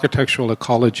kind of architectural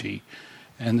ecology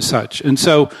and such. And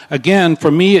so, again, for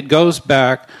me, it goes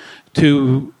back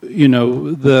to,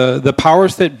 the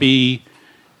powers that be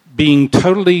being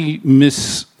totally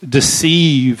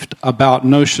deceived about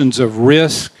notions of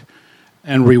risk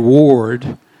and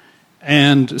reward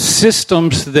and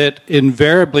systems that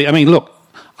invariably... I mean, look,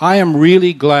 I am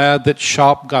really glad that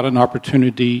SHOP got an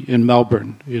opportunity in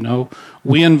Melbourne.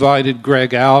 We invited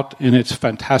Greg out, and it's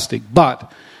fantastic. But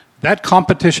that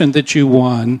competition that you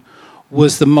won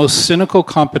was the most cynical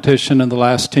competition in the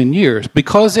last 10 years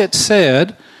because it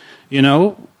said,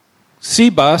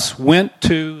 CBUS went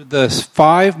to the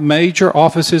 5 major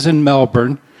offices in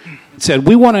Melbourne and said,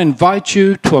 we want to invite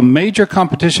you to a major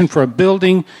competition for a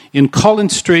building in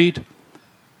Collins Street.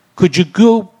 Could you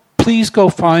please go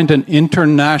find an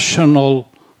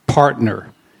international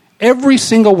partner? Every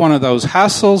single one of those,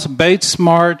 Hassels, Bates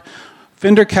Smart,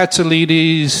 Fender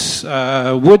Katsoulides,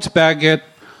 Woods Bagot,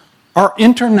 are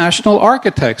international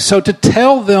architects. So to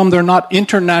tell them they're not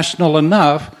international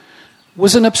enough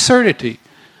was an absurdity.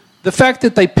 The fact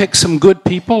that they pick some good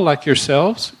people like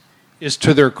yourselves is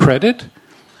to their credit,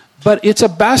 but it's a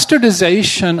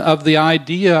bastardization of the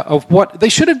idea of what... They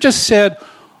should have just said,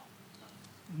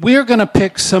 we're going to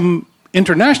pick some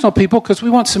international people because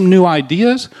we want some new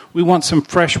ideas, we want some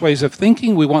fresh ways of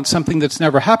thinking, we want something that's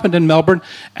never happened in Melbourne,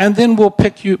 and then we'll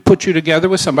put you together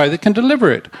with somebody that can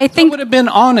deliver it. I think that would have been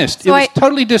honest. It was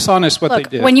totally dishonest what they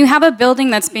did. When you have a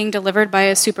building that's being delivered by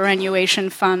a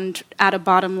superannuation fund at a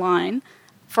bottom line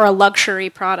for a luxury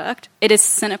product, it is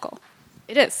cynical.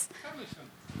 It is.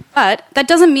 But that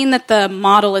doesn't mean that the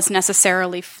model is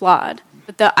necessarily flawed.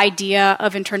 But the idea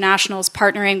of internationals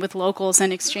partnering with locals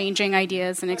and exchanging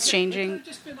ideas and exchanging... They could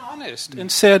have just been honest and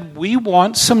said, we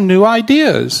want some new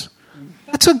ideas.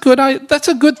 That's a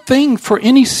good thing for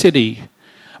any city.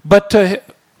 But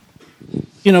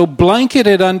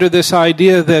blanketed under this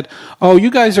idea that, oh, you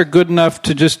guys are good enough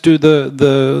to just do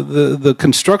the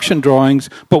construction drawings,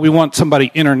 but we want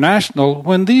somebody international.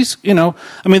 When these,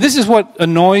 this is what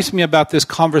annoys me about this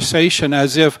conversation,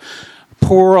 as if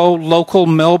poor old local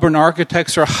Melbourne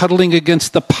architects are huddling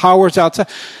against the powers outside.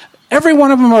 Every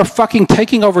one of them are fucking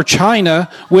taking over China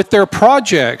with their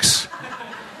projects.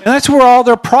 And that's where all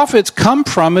their profits come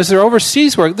from, is their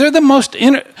overseas work. They're the most...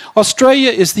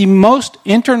 Australia is the most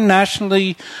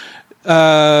internationally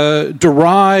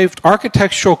derived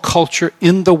architectural culture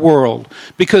in the world.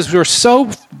 Because we're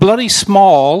so bloody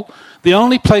small, the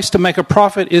only place to make a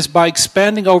profit is by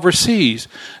expanding overseas.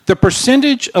 The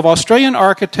percentage of Australian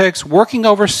architects working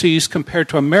overseas compared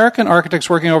to American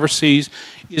architects working overseas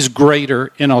is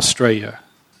greater in Australia.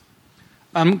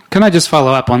 Can I just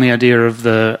follow up on the idea of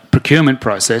the procurement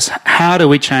process? How do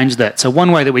we change that? So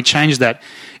one way that we change that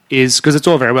is, because it's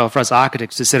all very well for us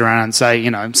architects to sit around and say,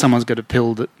 someone's got to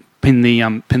pin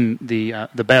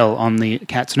the bell on the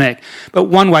cat's neck. But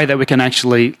one way that we can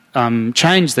actually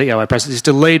change the EOA process is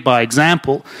to lead by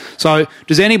example. So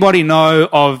does anybody know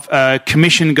of a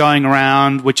commission going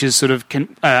around which is sort of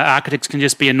architects can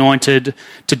just be anointed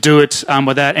to do it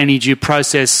without any due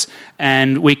process,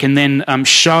 and we can then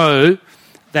show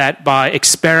that by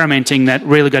experimenting that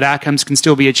really good outcomes can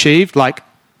still be achieved, like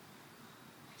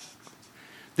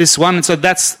this one? And so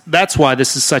that's why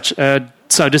this is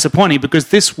so disappointing, because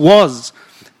this was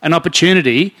an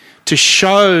opportunity to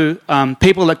show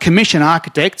people that commission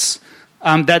architects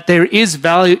that there is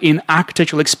value in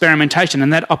architectural experimentation,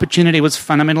 and that opportunity was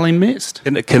fundamentally missed.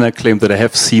 Can I claim that I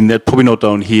have seen that, probably not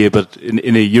down here, but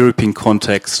in a European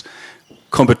context,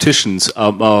 competitions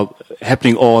are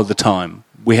happening all the time.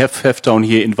 We have down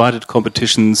here invited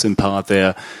competitions in part.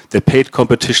 They're paid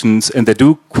competitions, and they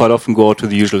do quite often go out to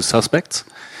the usual suspects.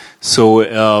 So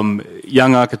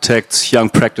young architects,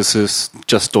 young practices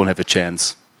just don't have a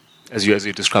chance, as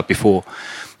you described before.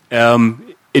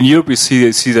 In Europe, we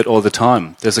see that all the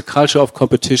time. There's a culture of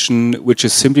competition which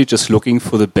is simply just looking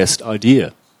for the best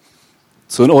idea.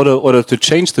 So in order to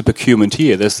change the procurement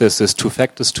here, there's two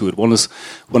factors to it. One is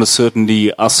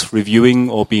certainly us reviewing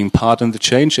or being part in the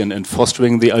change and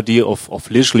fostering the idea of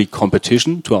literally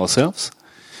competition to ourselves.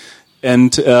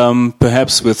 And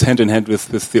perhaps with hand in hand with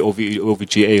the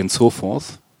OVGA and so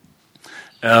forth.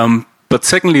 But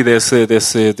secondly, there's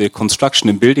the construction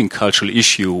and building cultural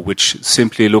issue, which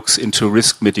simply looks into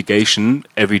risk mitigation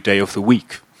every day of the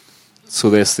week. So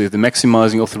there's the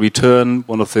maximizing of the return,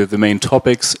 one of the main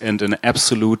topics, and an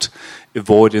absolute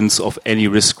avoidance of any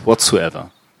risk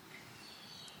whatsoever.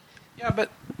 Yeah, but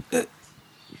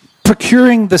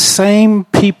procuring the same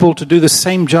people to do the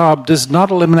same job does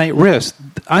not eliminate risk.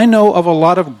 I know of a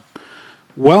lot of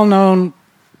well-known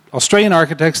Australian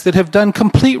architects that have done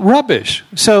complete rubbish.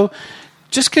 So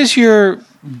just because you're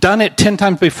done it 10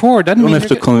 times before doesn't mean... You don't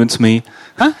have to convince me.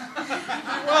 Huh?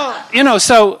 Well,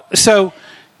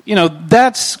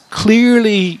 that's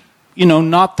clearly,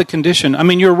 not the condition. I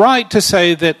mean, you're right to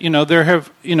say that, there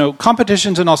have,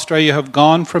 competitions in Australia have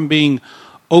gone from being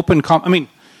open...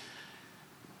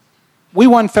 we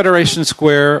won Federation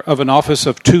Square of an office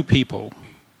of 2 people,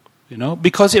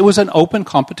 because it was an open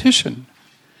competition.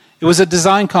 It was a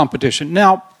design competition.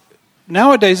 Now,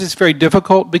 nowadays it's very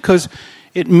difficult because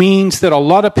it means that a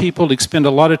lot of people expend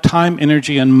a lot of time,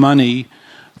 energy, and money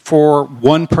for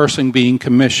one person being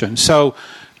commissioned. So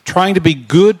trying to be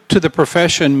good to the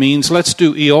profession means let's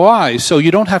do EOI. So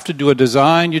you don't have to do a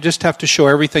design, you just have to show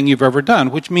everything you've ever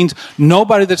done, which means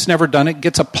nobody that's never done it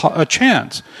gets a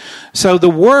chance. So the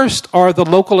worst are the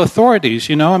local authorities,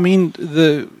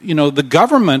 the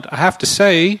government, I have to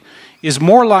say, is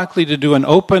more likely to do an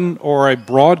open or a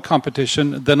broad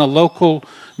competition than a local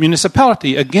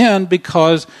municipality. Again,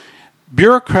 because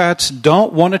bureaucrats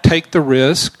don't want to take the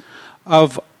risk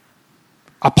of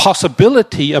a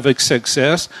possibility of a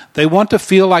success. They want to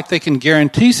feel like they can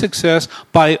guarantee success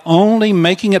by only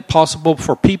making it possible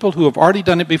for people who have already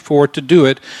done it before to do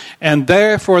it. And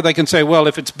therefore they can say, well,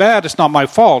 if it's bad, it's not my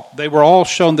fault. They were all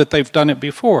shown that they've done it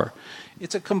before.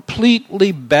 It's a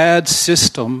completely bad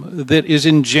system that is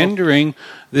engendering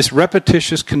this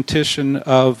repetitious condition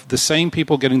of the same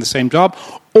people getting the same job,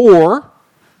 or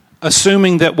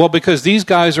assuming that, well, because these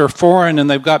guys are foreign and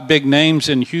they've got big names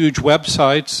and huge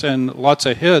websites and lots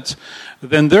of hits,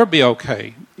 then they'll be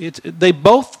okay. They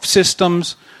both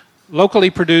systems, locally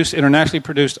produced, internationally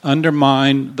produced,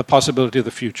 undermine the possibility of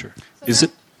the future.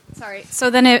 Sorry. So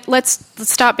then let's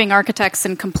stop being architects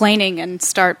and complaining and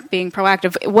start being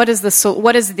proactive. What is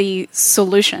the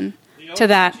solution to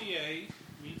that? The OVGA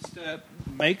needs to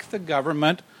make the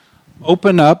government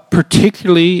open up,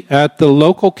 particularly at the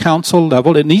local council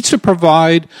level. It needs to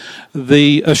provide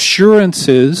the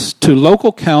assurances to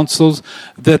local councils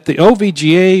that the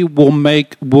OVGA will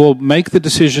make the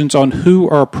decisions on who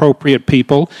are appropriate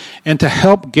people, and to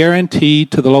help guarantee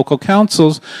to the local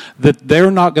councils that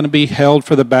they're not going to be held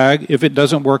for the bag if it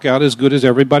doesn't work out as good as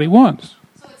everybody wants.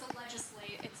 So it's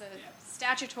a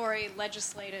statutory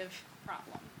legislative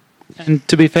problem. And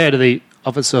to be fair to the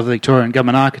Office of the Victorian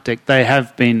Government Architect, they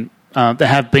have been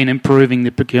improving the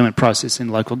procurement process in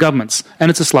local governments, and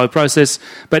it's a slow process.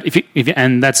 But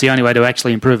and that's the only way to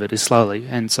actually improve it is slowly.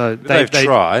 And so they've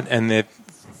tried, and they're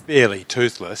fairly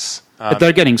toothless. But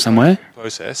they're getting somewhere.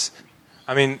 Process.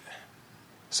 I mean,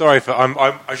 sorry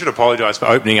I should apologise for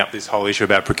opening up this whole issue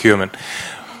about procurement,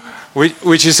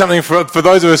 which is something for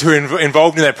those of us who are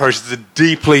involved in that process. It's a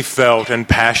deeply felt and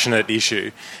passionate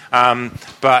issue,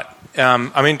 but.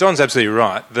 I mean, Don's absolutely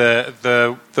right.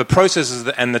 The processes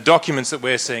and the documents that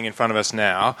we're seeing in front of us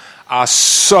now are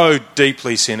so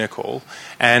deeply cynical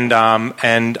and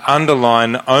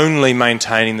underline only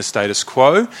maintaining the status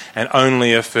quo and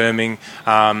only affirming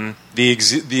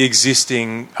the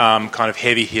existing kind of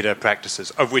heavy hitter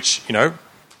practices, of which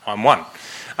I'm one.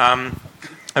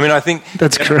 I mean, I think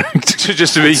that's correct.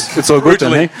 Just to be it's all good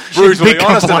brutally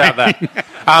honest about that.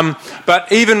 But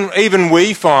even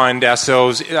we find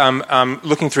ourselves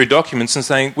looking through documents and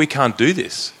saying we can't do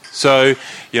this. So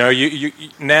you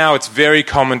now it's very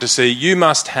common to see you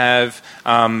must have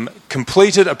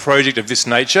completed a project of this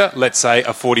nature, let's say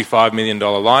a $45 million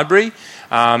library,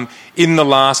 in the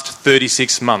last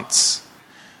 36 months.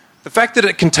 The fact that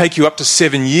it can take you up to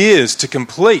 7 years to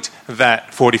complete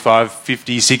that $45,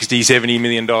 $50, $60, $70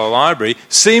 million library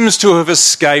seems to have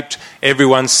escaped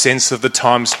everyone's sense of the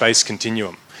time-space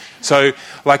continuum. So,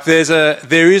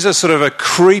 there is a sort of a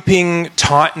creeping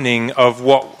tightening of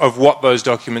what those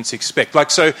documents expect.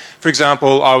 So, for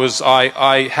example,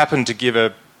 I happened to give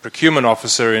a procurement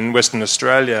officer in Western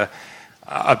Australia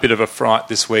a bit of a fright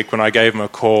this week when I gave them a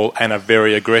call and a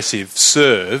very aggressive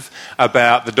serve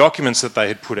about the documents that they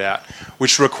had put out,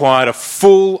 which required a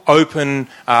full open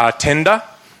tender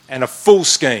and a full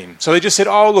scheme. So they just said,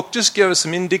 oh, look, just give us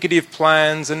some indicative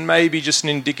plans and maybe just an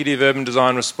indicative urban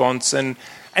design response and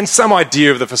some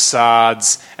idea of the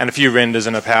facades and a few renders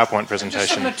and a PowerPoint presentation.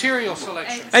 Just some material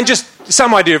selection. And just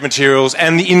some idea of materials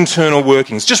and the internal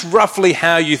workings, just roughly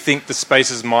how you think the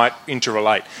spaces might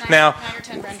interrelate. Now,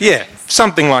 yeah,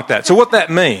 something like that. So what that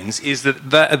means is that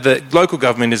the local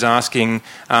government is asking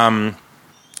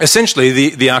essentially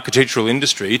the architectural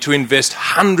industry to invest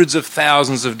hundreds of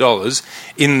thousands of dollars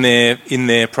in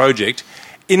their project,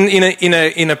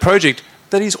 in a project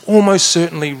that is almost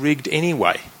certainly rigged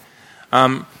anyway.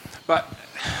 But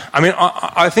I mean,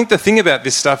 I think the thing about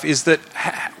this stuff is that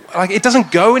it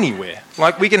doesn't go anywhere.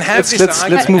 We can have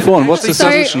let's move on. What's the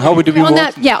solution? How do we on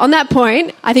that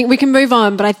point, I think we can move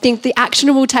on. But I think the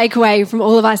actionable takeaway from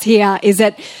all of us here is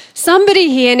that somebody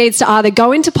here needs to either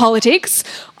go into politics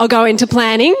or go into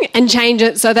planning and change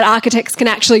it so that architects can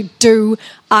actually do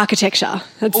architecture.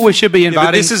 Or we should be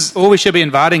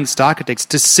inviting architects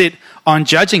to sit on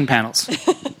judging panels,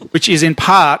 which is in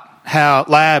part how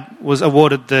Lab was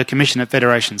awarded the commission at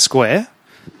Federation Square.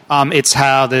 It's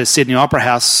how the Sydney Opera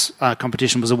House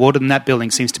competition was awarded, and that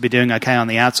building seems to be doing okay on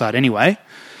the outside anyway.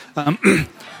 None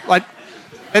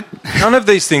of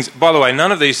these things, by the way,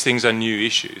 none of these things are new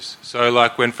issues. So,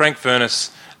 when Frank Furness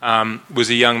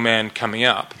was a young man coming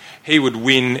up, he would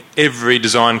win every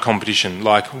design competition,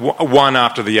 one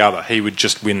after the other. He would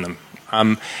just win them.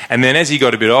 And then as he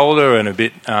got a bit older and a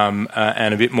bit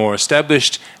more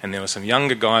established, and there were some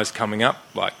younger guys coming up,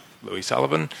 like Louis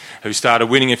Sullivan, who started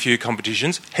winning a few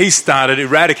competitions, he started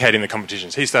eradicating the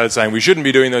competitions. He started saying, we shouldn't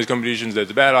be doing those competitions,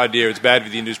 that's a bad idea, it's bad for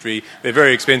the industry, they're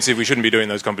very expensive, we shouldn't be doing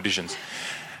those competitions.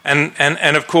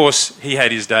 And of course, he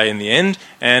had his day in the end,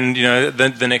 and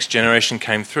the next generation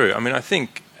came through. I mean, I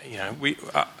think,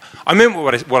 I remember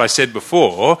what I said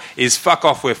before is fuck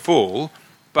off, we're full,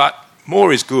 but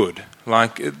more is good.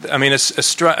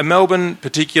 Melbourne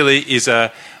particularly is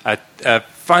a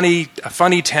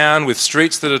funny town with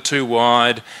streets that are too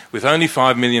wide, with only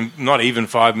 5 million, not even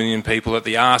 5 million people at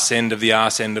the arse end of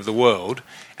the world,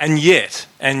 and yet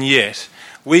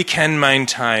we can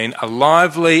maintain a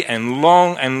lively and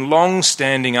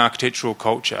long-standing architectural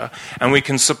culture, and we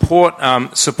can support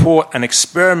an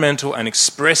experimental and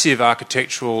expressive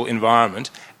architectural environment.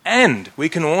 And we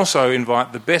can also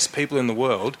invite the best people in the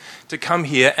world to come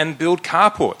here and build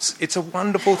carports. It's a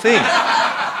wonderful thing.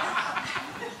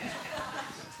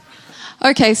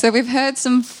 Okay, so we've heard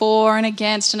some for and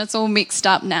against, and it's all mixed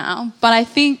up now. But I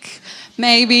think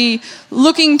maybe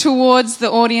looking towards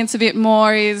the audience a bit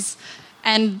more is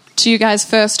and to you guys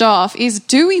first off, is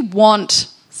do we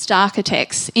want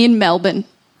Starchitects in Melbourne?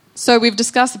 So we've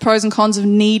discussed the pros and cons of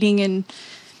needing and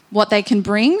what they can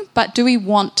bring, but do we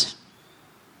want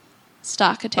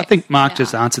Starchitects? I think Mark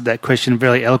just answered that question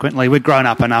very eloquently. We're grown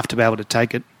up enough to be able to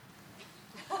take it.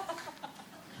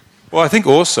 Well, I think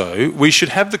also we should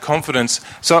have the confidence.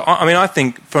 So, I mean, I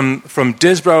think from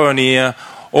Desborough O'Neill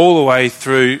all the way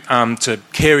through to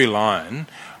Carey Lyon,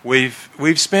 we've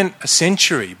spent a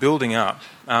century building up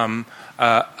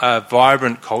a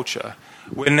vibrant culture.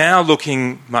 We're now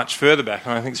looking much further back,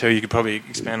 and I think, Sarah, you could probably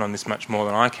expand on this much more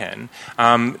than I can,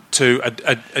 to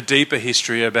a deeper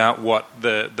history about what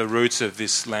the roots of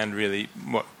this land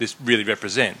what this really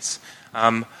represents.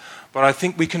 But I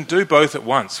think we can do both at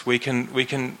once. We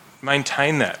can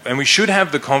maintain that, and we should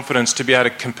have the confidence to be able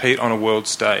to compete on a world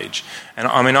stage. And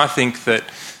I mean, I think that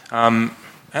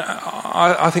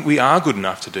I think we are good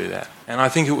enough to do that. And I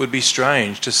think it would be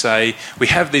strange to say we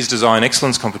have these design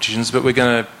excellence competitions, but we're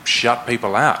going to shut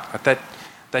people out. Like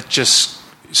that just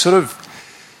sort of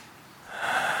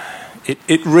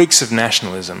it reeks of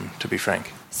nationalism, to be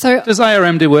frank. So does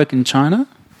ARM do work in China?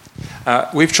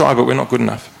 We've tried, but we're not good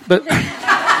enough. But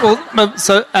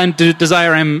does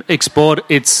ARM export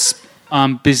its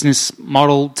business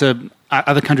model to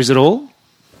other countries at all?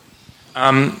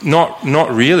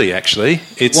 Not really, actually.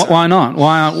 Why not?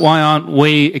 Why aren't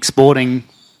we exporting?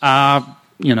 I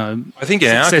think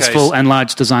successful and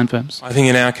large design firms. I think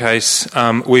in our case,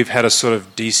 we've had a sort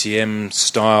of DCM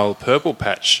style purple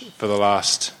patch for the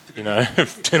last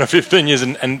 10 or 15 years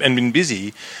and been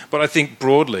busy. But I think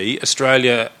broadly,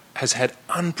 Australia has had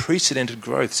unprecedented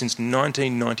growth since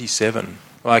 1997.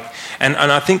 And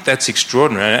I think that's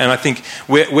extraordinary. And I think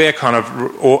we're kind of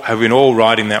have been all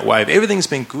riding that wave. Everything's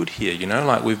been good here,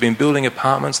 we've been building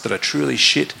apartments that are truly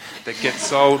shit, that get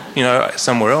sold,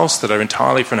 somewhere else, that are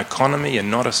entirely for an economy and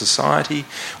not a society.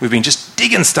 We've been just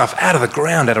digging stuff out of the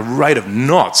ground at a rate of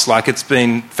knots. It's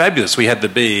been fabulous. We had the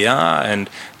BER and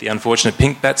the unfortunate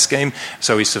pink bat scheme,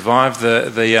 so we survived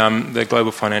the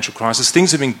global financial crisis. Things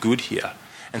have been good here.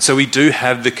 And so we do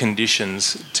have the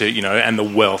conditions to, and the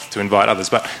wealth to invite others.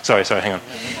 But sorry, hang on.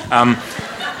 I'm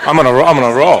on a roll.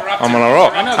 Go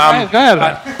ahead.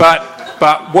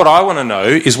 But what I want to know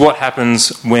is what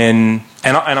happens when,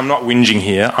 and I'm not whinging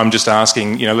here. I'm just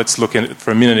asking. Let's look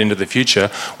for a minute into the future.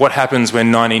 What happens when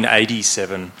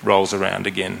 1987 rolls around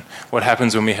again? What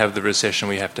happens when we have the recession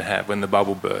we have to have, when the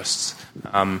bubble bursts?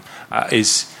 Are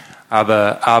the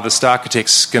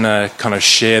Starchitects going to kind of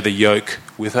share the yoke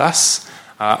with us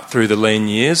through the lean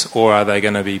years, or are they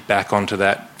going to be back onto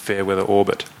that fair weather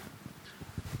orbit?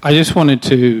 I just wanted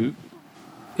to,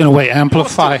 in a way,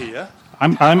 amplify. You're still here.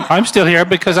 I'm still here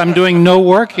because I'm doing no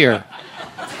work here.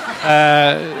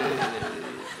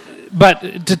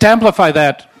 But to amplify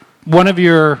that, one of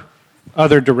your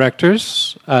other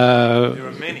directors. There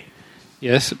are many.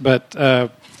 Yes, but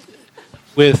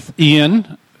with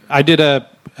Ian, I did a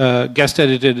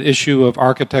guest-edited issue of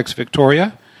Architects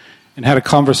Victoria, and had a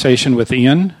conversation with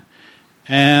Ian.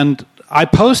 And I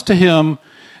posed to him,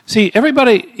 see,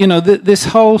 everybody, this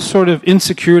whole sort of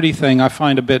insecurity thing I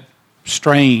find a bit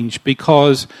strange,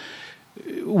 because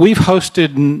we've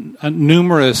hosted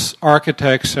numerous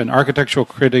architects and architectural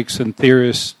critics and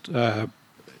theorists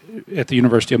at the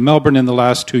University of Melbourne in the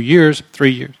last 3 years.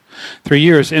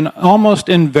 And almost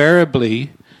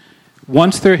invariably,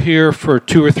 once they're here for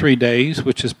 2 or 3 days,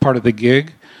 which is part of the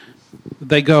gig,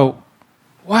 they go,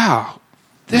 wow,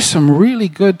 there's some really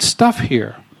good stuff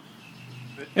here.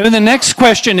 And then the next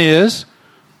question is,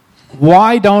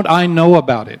 why don't I know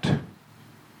about it?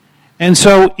 And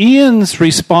so Ian's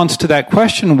response to that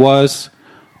question was,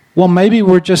 well, maybe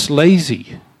we're just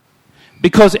lazy.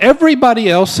 Because everybody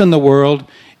else in the world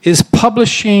is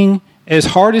publishing as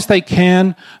hard as they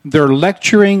can. They're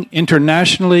lecturing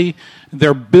internationally.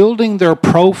 They're building their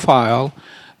profile.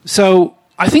 So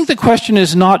I think the question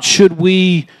is not, should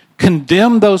we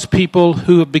condemn those people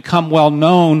who have become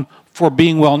well-known for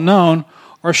being well-known,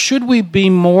 or should we be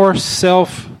more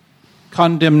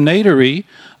self-condemnatory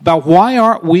about why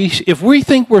aren't we, if we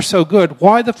think we're so good,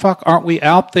 why the fuck aren't we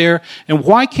out there, and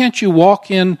why can't you walk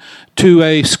in to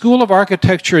a school of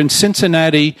architecture in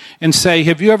Cincinnati and say,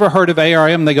 have you ever heard of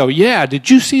ARM? They go, yeah, did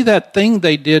you see that thing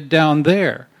they did down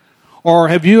there? Or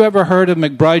have you ever heard of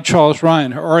McBride Charles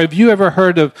Ryan? Or have you ever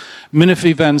heard of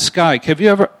Menifee van Skyke? Have you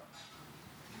ever...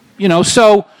 I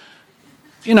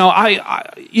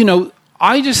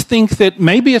just think that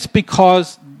maybe it's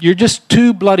because you're just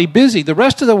too bloody busy. The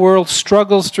rest of the world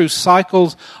struggles through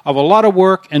cycles of a lot of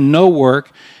work and no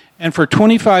work, and for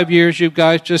 25 years you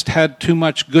guys just had too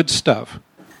much good stuff.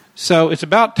 So it's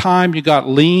about time you got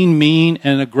lean, mean,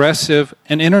 and aggressive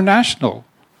and international.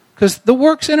 Because the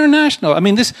work's international. I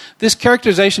mean, this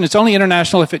characterization, it's only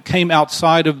international if it came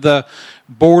outside of the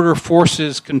border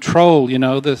forces control,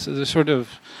 the sort of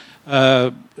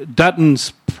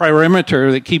Dutton's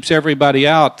perimeter that keeps everybody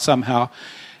out somehow.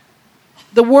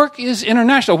 The work is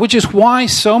international, which is why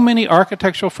so many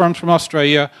architectural firms from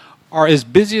Australia are as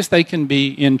busy as they can be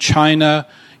in China,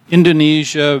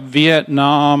 Indonesia,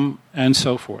 Vietnam, and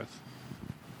so forth.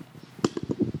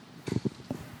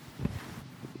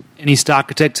 Any star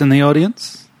architects in the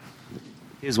audience?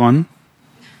 Here's one.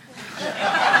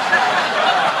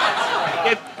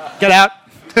 Get out.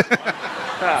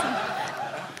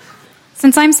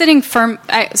 Since I'm sitting firm,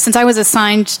 since I was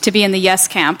assigned to be in the yes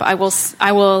camp, I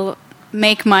will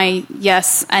make my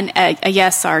yes a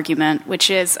yes argument, which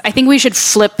is I think we should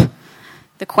flip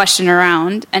the question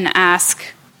around and ask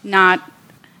not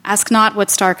what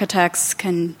star architects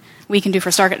we can do for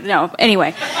star. No,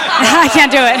 anyway, I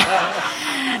can't do it.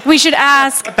 We should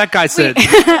ask... What that guy said.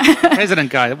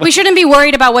 President guy. We shouldn't be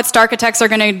worried about what star architects are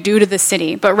going to do to the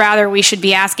city, but rather we should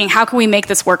be asking, how can we make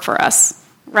this work for us,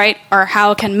 right? Or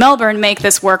how can Melbourne make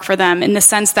this work for them in the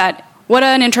sense that what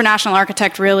an international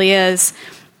architect really is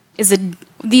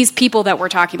these people that we're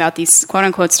talking about, these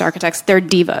quote-unquote star architects, they're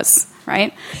divas,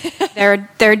 right? They're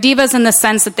divas in the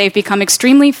sense that they've become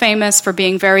extremely famous for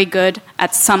being very good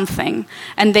at something.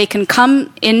 And they can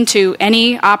come into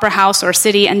any opera house or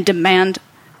city and demand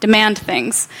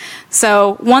things.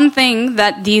 So one thing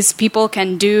that these people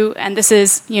can do, and this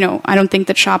is, I don't think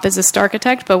that Shop is a star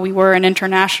architect, but we were an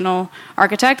international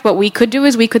architect. What we could do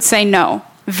is we could say no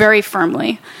very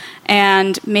firmly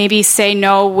and maybe say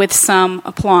no with some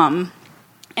aplomb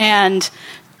and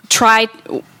try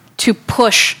to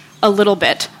push a little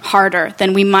bit harder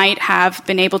than we might have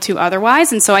been able to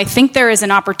otherwise. And so I think there is an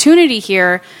opportunity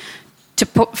here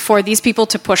for these people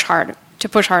to push harder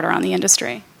on the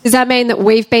industry. Does that mean that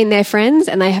we've been their friends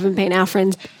and they haven't been our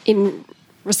friends in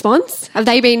response? Have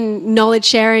they been knowledge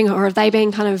sharing, or have they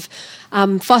been kind of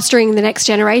fostering the next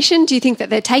generation? Do you think that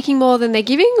they're taking more than they're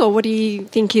giving, or what do you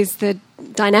think is the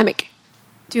dynamic?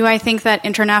 Do I think that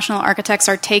international architects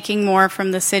are taking more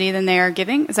from the city than they are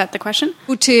giving? Is that the question?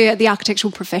 Well, to the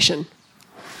architectural profession.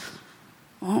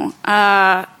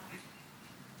 I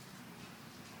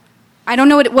don't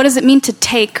know what does it mean to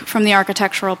take from the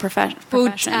architectural profession.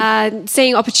 Well,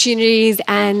 seeing opportunities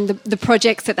and the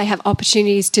projects that they have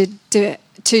opportunities to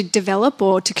develop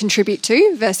or to contribute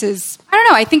to versus... I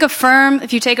don't know. I think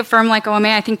if you take a firm like OMA,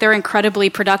 I think they're incredibly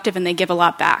productive and they give a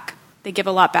lot back. They give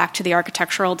a lot back to the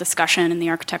architectural discussion and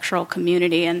the architectural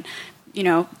community. And,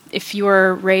 if you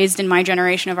were raised in my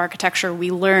generation of architecture, we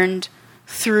learned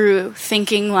through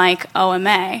thinking like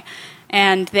OMA.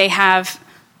 And they have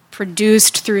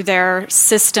produced through their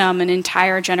system an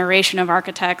entire generation of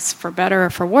architects, for better or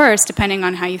for worse, depending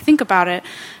on how you think about it,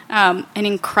 an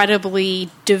incredibly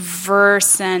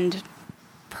diverse and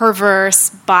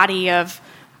perverse body of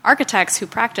architects who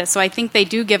practice. So I think they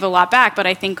do give a lot back, but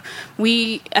I think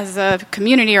we as a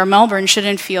community or Melbourne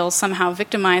shouldn't feel somehow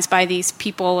victimized by these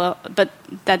people, but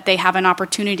that they have an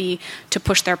opportunity to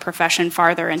push their profession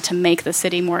farther and to make the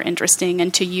city more interesting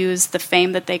and to use the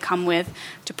fame that they come with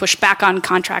to push back on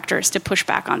contractors, to push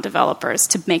back on developers,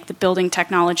 to make the building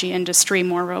technology industry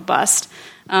more robust.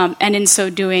 And in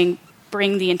so doing,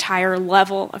 bring the entire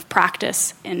level of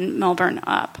practice in Melbourne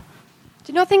up.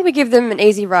 Do you not think we give them an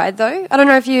easy ride, though? I don't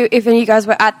know if any of you guys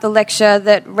were at the lecture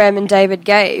that Rem and David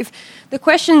gave. The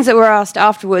questions that were asked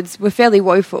afterwards were fairly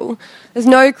woeful. There's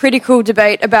no critical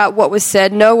debate about what was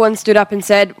said. No one stood up and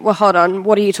said, well, hold on,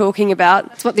 what are you talking about?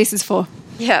 That's what this is for.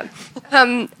 Yeah.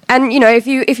 And, if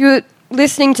you were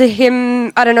listening to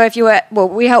him, I don't know if you were... Well,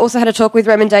 we also had a talk with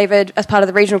Rem and David as part of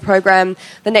the regional program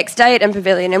the next day at M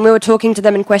Pavilion, and we were talking to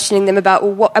them and questioning them about,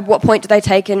 at what point do they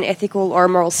take an ethical or a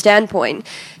moral standpoint?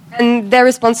 And their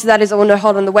response to that is, oh, no,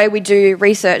 hold on, the way we do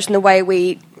research and the way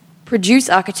we produce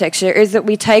architecture is that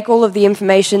we take all of the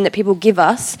information that people give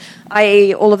us,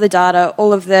 i.e. all of the data,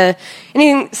 all of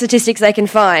any statistics they can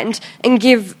find, and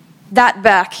give that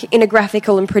back in a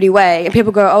graphical and pretty way. And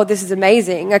people go, oh, this is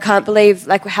amazing. I can't believe,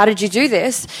 how did you do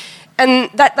this? And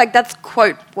that's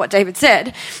quote what David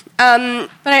said. But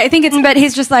I think but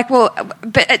he's just like, well,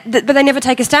 but they never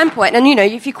take a standpoint. And,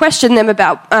 if you question them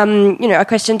about, I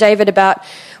questioned David about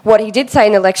what he did say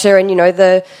in the lecture and,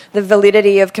 the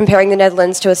validity of comparing the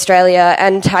Netherlands to Australia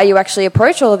and how you actually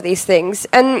approach all of these things.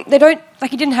 And they don't,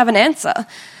 he didn't have an answer.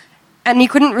 And he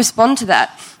couldn't respond to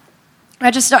that.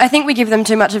 I think we give them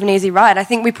too much of an easy ride. I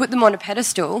think we put them on a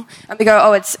pedestal and we go,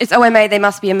 oh, it's OMA, they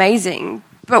must be amazing.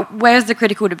 But where's the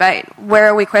critical debate? Where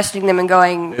are we questioning them and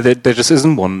going? There just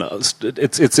isn't one.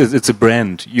 It's a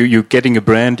brand. You're getting a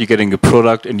brand, you're getting a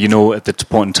product, and you know at that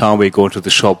point in time where you go into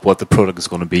the shop what the product is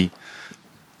going to be.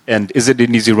 And is it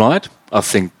an easy ride? I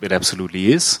think it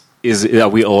absolutely is. Are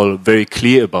we all very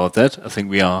clear about that? I think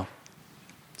we are.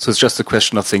 So it's just a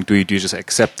question, I think, do you just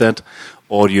accept that,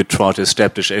 or do you try to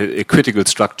establish a critical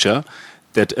structure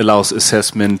that allows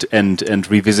assessment and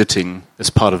revisiting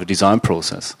as part of a design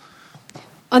process?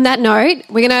 On that note,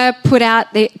 we're going to put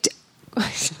out the...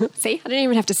 See, I don't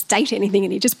even have to state anything,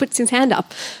 and he just puts his hand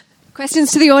up.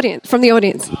 Questions to the audience, from the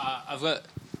audience.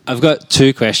 I've got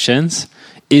 2 questions.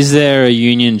 Is there a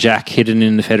Union Jack hidden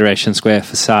in the Federation Square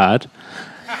facade?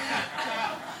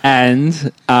 And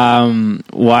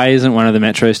why isn't one of the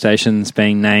metro stations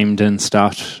being named and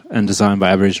staffed and designed by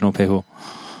Aboriginal people?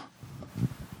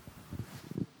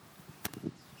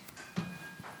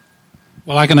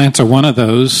 Well, I can answer one of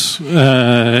those.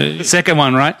 The second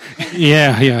one, right?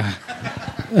 Yeah.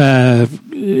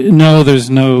 No,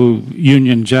 there's no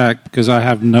Union Jack because I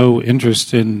have no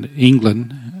interest in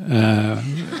England.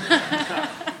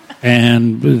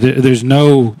 And there's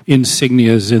no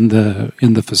insignias in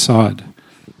the facade.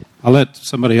 I'll let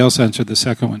somebody else answer the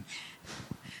second one.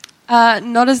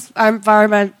 Not as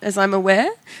far as I'm aware.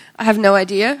 I have no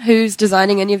idea who's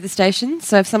designing any of the stations,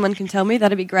 so if someone can tell me,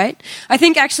 that'd be great. I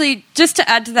think actually, just to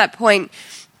add to that point,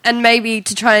 and maybe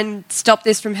to try and stop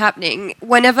this from happening,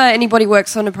 whenever anybody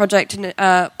works on a project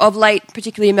of late,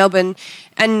 particularly in Melbourne,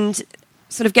 and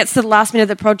sort of gets to the last minute of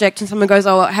the project and someone goes,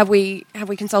 oh, have we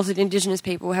consulted Indigenous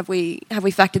people? Have we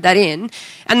factored that in?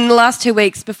 And in the last 2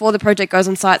 weeks before the project goes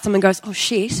on site, someone goes, oh,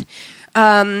 shit.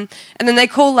 And then they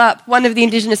call up one of the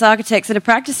Indigenous architects that are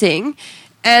practicing,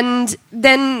 and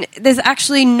then there's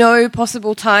actually no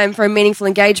possible time for a meaningful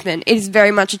engagement. It is very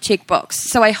much a tick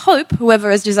box. So I hope whoever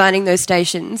is designing those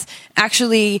stations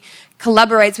actually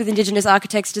collaborates with Indigenous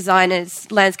architects,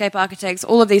 designers, landscape architects,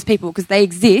 all of these people, because they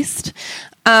exist,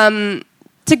 to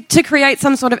create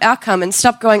some sort of outcome and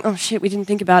stop going, oh shit, we didn't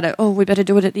think about it. Oh, we better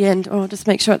do it at the end. Oh, just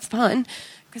make sure it's fine.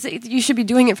 Because you should be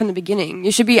doing it from the beginning.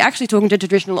 You should be actually talking to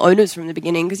traditional owners from the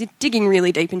beginning because you're digging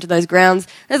really deep into those grounds.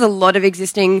 There's a lot of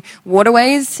existing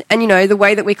waterways, and the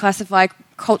way that we classify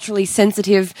culturally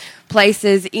sensitive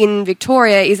places in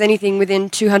Victoria is anything within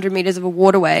 200 metres of a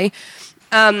waterway.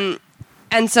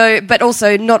 But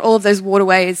also not all of those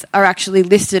waterways are actually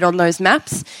listed on those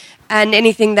maps, and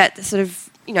anything that sort of,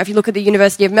 if you look at the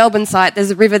University of Melbourne site,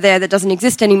 there's a river there that doesn't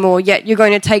exist anymore, yet you're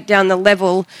going to take down the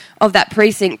level of that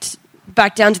precinct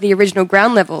back down to the original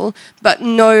ground level, but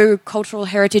no cultural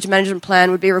heritage management plan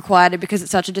would be required because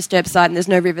it's such a disturbed site and there's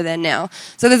no river there now.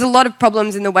 So there's a lot of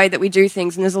problems in the way that we do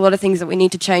things, and there's a lot of things that we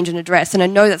need to change and address. And I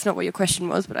know that's not what your question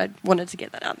was, but I wanted to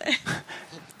get that out there.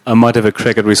 I might have a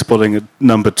crack at responding at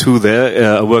number 2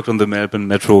 there. I worked on the Melbourne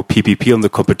Metro PPP on the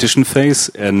competition phase,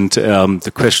 and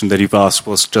the question that you've asked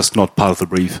was just not part of the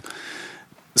brief.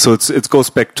 So it goes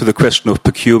back to the question of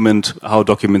procurement, how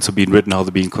documents are being written, how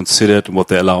they're being considered, and what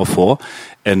they allow for.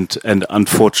 And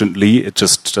unfortunately, it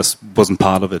just wasn't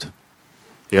part of it.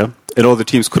 Yeah, and all the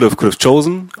teams could have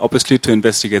chosen, obviously, to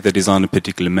investigate their design in a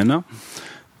particular manner.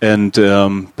 And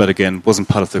but again, wasn't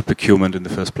part of the procurement in the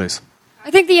first place.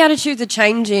 I think the attitudes are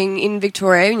changing in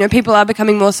Victoria. People are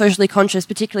becoming more socially conscious,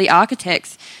 particularly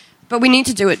architects. But we need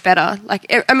to do it better.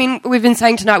 We've been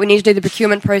saying tonight we need to do the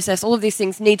procurement process. All of these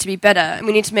things need to be better, and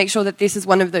we need to make sure that this is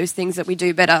one of those things that we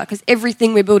do better, because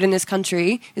everything we build in this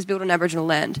country is built on Aboriginal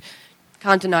land.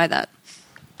 Can't deny that.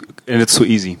 And it's so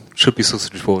easy. Should be so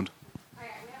straightforward.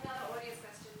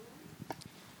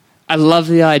 I love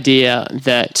the idea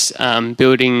that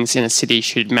buildings in a city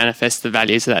should manifest the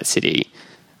values of that city.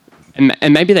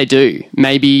 And maybe they do.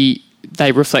 Maybe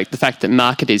they reflect the fact that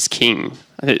market is king.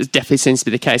 It definitely seems to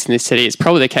be the case in this city. It's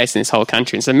probably the case in this whole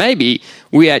country. And so maybe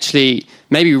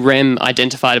Rem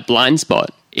identified a blind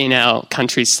spot in our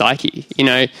country's psyche.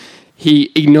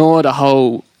 He ignored a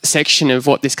whole section of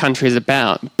what this country is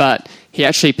about, but he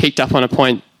actually picked up on a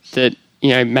point that,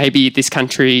 maybe this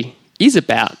country is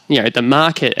about, the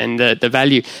market and the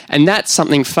value. And that's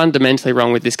something fundamentally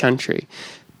wrong with this country.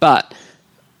 But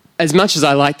as much as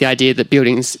I like the idea that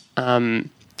buildings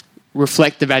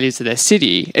reflect the values of their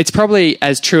city, it's probably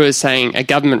as true as saying a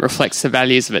government reflects the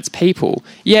values of its people.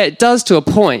 Yeah, it does to a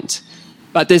point,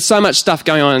 but there's so much stuff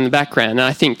going on in the background, and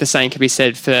I think the same can be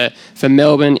said for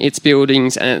Melbourne, its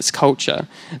buildings and its culture.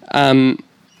 I'm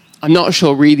not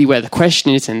sure really where the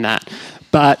question is in that,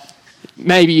 but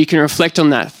maybe you can reflect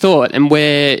on that thought and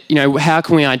where, how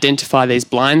can we identify these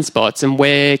blind spots and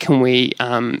where can we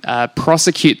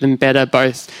prosecute them better,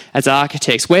 both as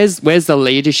architects? Where's the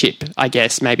leadership, I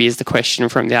guess, maybe is the question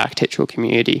from the architectural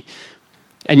community.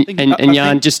 And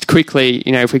Jan, just quickly,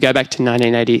 if we go back to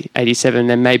 1987,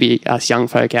 then maybe us young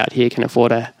folk out here can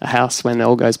afford a house when it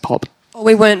all goes pop.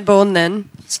 We weren't born then.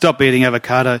 Stop eating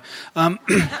avocado.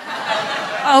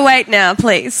 Oh, wait now,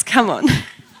 please. Come on.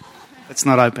 Let's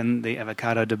not open the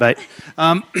avocado debate.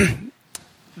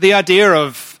 The idea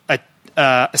of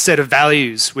a set of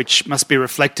values which must be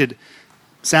reflected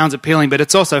sounds appealing, but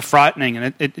it's also frightening.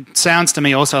 And it sounds to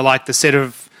me also like the set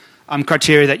of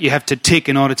criteria that you have to tick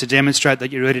in order to demonstrate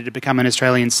that you're ready to become an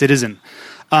Australian citizen.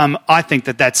 I think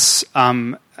that's,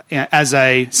 as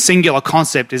a singular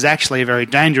concept, is actually a very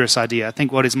dangerous idea. I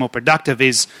think what is more productive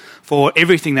is for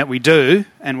everything that we do,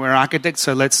 and we're architects,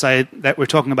 so let's say that we're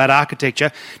talking about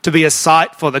architecture, to be a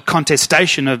site for the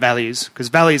contestation of values, because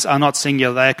values are not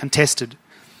singular, they are contested.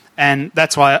 And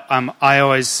that's why I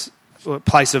always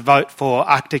place a vote for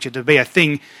architecture to be a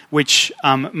thing which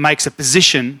makes a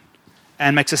position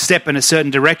and makes a step in a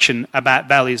certain direction about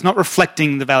values, not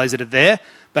reflecting the values that are there,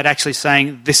 but actually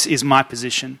saying, this is my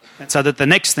position. And so that the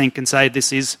next thing can say,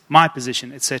 this is my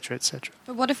position, etc., etc.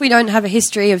 But what if we don't have a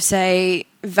history of, say,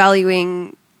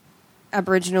 valuing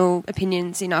Aboriginal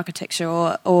opinions in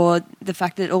architecture or the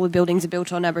fact that all the buildings are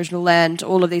built on Aboriginal land,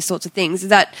 all of these sorts of things?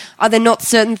 Are there not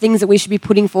certain things that we should be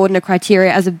putting forward in a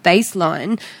criteria as a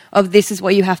baseline of this is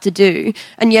what you have to do?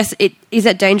 And yes, it is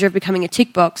at danger of becoming a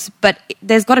tick box, but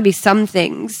there's got to be some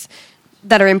things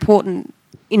that are important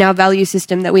in our value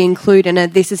system that we include in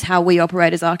this is how we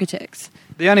operate as architects.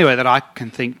 The only way that I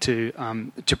can think to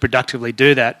productively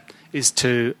do that is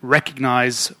to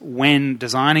recognise when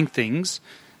designing things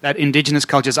that Indigenous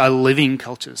cultures are living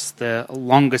cultures, the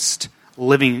longest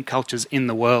living cultures in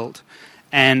the world.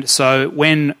 And so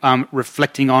when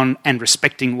reflecting on and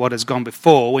respecting what has gone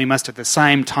before, we must at the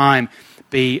same time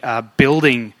be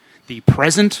building the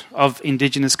present of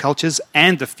Indigenous cultures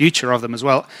and the future of them as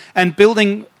well. And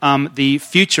building the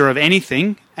future of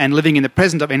anything and living in the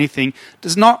present of anything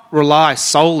does not rely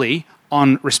solely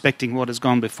on respecting what has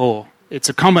gone before. It's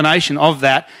a combination of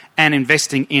that and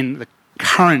investing in the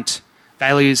current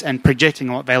values and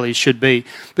projecting what values should be.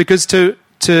 Because to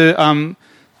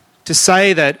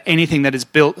say that anything that is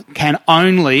built can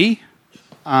only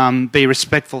be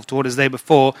respectful to what is there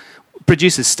before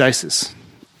produces stasis.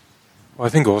 Well, I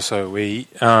think also we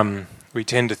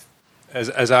tend to,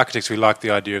 as architects, we like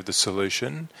the idea of the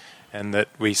solution, and that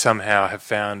we somehow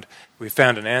we've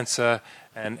found an answer,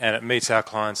 and it meets our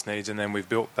clients' needs, and then we've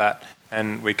built that,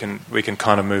 and we can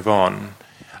kind of move on.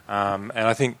 And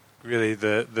I think really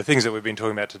the things that we've been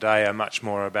talking about today are much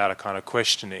more about a kind of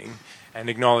questioning and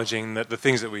acknowledging that the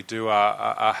things that we do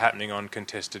are happening on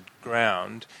contested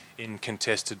ground in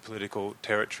contested political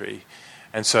territory.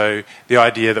 And so the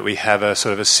idea that we have a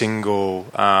sort of a single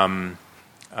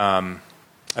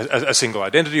single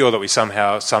identity, or that we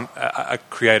somehow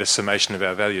create a summation of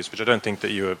our values, which I don't think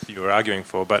that you were arguing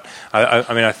for. But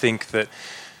I mean, I think that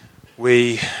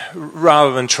we,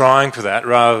 rather than trying for that,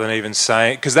 rather than even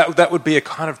saying, because that would be a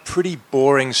kind of pretty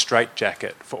boring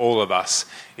straitjacket for all of us.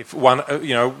 If one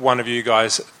of you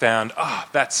guys found,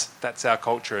 that's our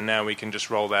culture, and now we can just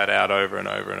roll that out over and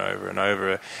over and over and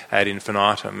over ad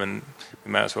infinitum, and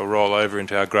we may as well roll over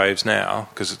into our graves now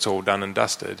because it's all done and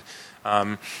dusted.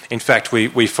 In fact,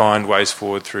 we find ways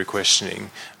forward through questioning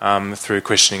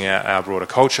our broader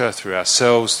culture, through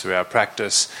ourselves, through our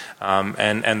practice,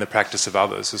 and the practice of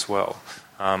others as well,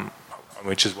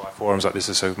 which is why forums like this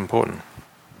are so important.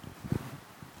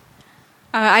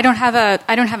 I don't have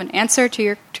an answer to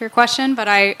your question, but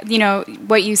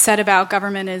what you said about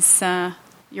government is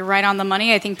you're right on the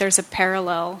money. I think there's a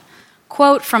parallel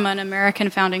quote from an American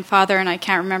founding father, and I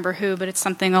can't remember who, but it's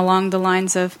something along the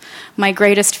lines of, "My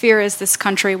greatest fear is this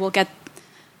country will get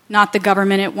not the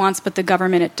government it wants, but the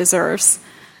government it deserves."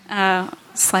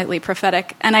 Slightly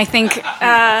prophetic. And I think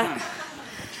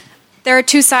there are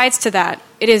two sides to that.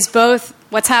 It is both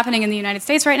what's happening in the United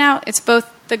States right now. It's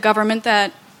both the government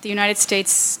that the United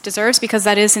States deserves, because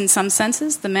that is, in some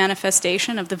senses, the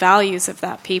manifestation of the values of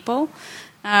that people.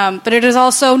 But it is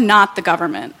also not the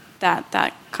government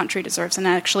that country deserves. And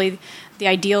actually, the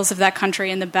ideals of that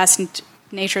country and the best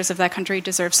natures of that country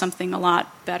deserve something a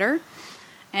lot better.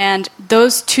 And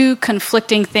those two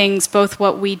conflicting things, both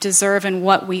what we deserve and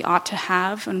what we ought to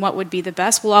have and what would be the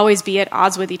best, will always be at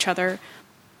odds with each other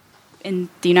in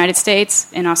the United States,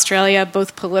 in Australia,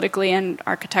 both politically and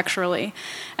architecturally.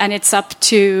 And it's up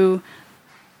to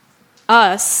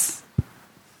us,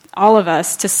 all of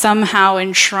us, to somehow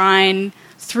enshrine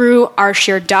through our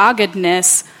sheer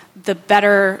doggedness the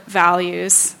better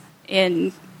values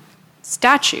in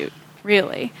statute,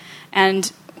 really.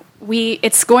 And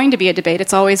it's going to be a debate.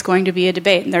 It's always going to be a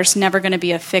debate, and there's never going to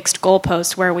be a fixed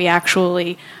goalpost where we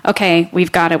actually, okay,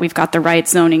 we've got it. We've got the right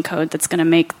zoning code that's going to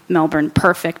make Melbourne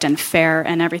perfect and fair,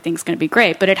 and everything's going to be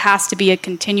great. But it has to be a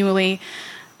continually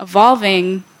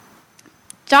evolving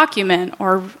document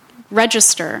or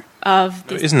register of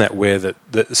these. Isn't that where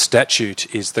the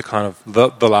statute is the kind of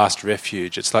the last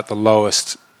refuge? It's like the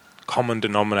lowest common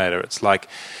denominator. It's like,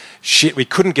 shit, we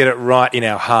couldn't get it right in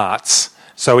our hearts,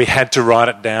 so we had to write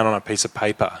it down on a piece of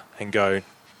paper and go,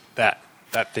 that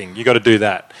thing, you got to do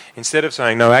that. Instead of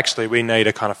saying, no, actually, we need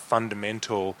a kind of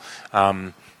fundamental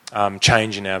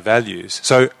change in our values.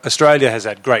 So Australia has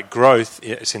had great growth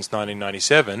since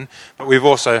 1997, but we've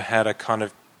also had a kind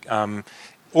of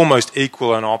almost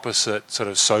equal and opposite sort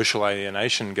of social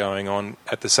alienation going on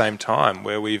at the same time,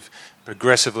 where we've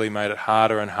progressively made it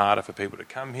harder and harder for people to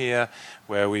come here,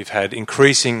 where we've had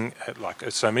increasing, like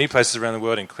so many places around the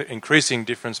world, increasing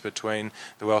difference between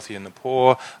the wealthy and the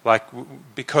poor, like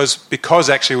because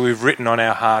actually we've written on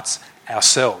our hearts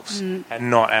ourselves and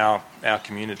not our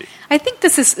community. I think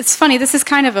it's funny, this is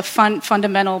kind of a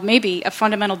fundamental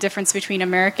difference between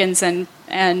Americans and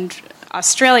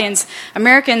Australians.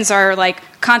 Americans are like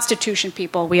constitution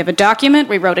people. We have a document,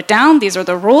 we wrote it down, these are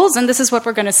the rules, and this is what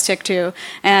we're going to stick to.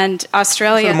 And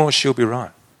Australia... No more she'll be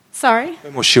right. Sorry?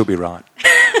 No more she'll be right.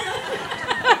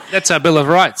 That's our Bill of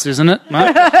Rights, isn't it,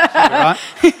 Mark? Right?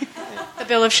 The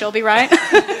Bill of She'll Be Right.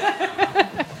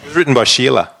 It was written by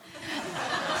Sheila.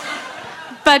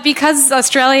 But because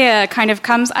Australia kind of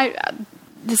comes...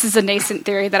 this is a nascent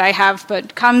theory that I have,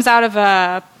 but comes out of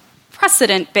a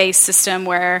precedent-based system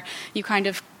where you kind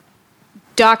of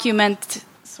document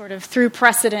sort of through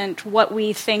precedent what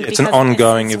we think. It's an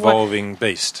ongoing, evolving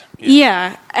beast.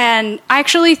 Yeah, and I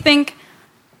actually think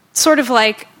sort of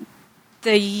like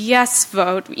the yes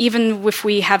vote, even if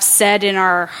we have said in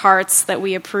our hearts that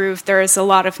we approve, there is a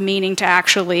lot of meaning to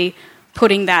actually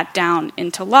putting that down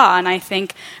into law. And I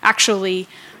think actually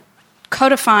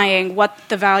codifying what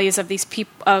the values of this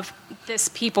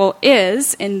people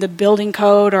is in the building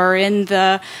code or in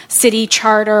the city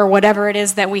charter or whatever it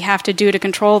is that we have to do to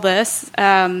control this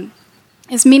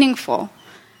is meaningful.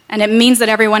 And it means that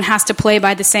everyone has to play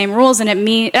by the same rules, and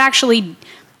it actually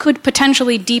could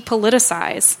potentially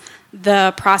depoliticize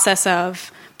the process of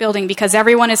building because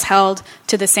everyone is held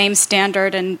to the same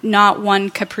standard and not one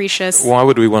capricious... Why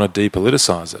would we want to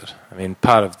depoliticize it? I mean,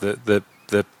 part of the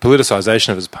politicisation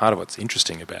of it is part of what's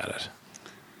interesting about it.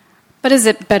 But is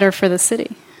it better for the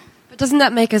city? But doesn't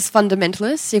that make us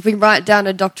fundamentalists? If we write down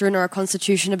a doctrine or a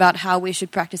constitution about how we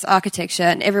should practice architecture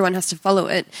and everyone has to follow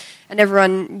it and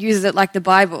everyone uses it like the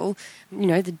Bible, you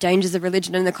know, the dangers of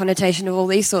religion and the connotation of all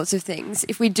these sorts of things,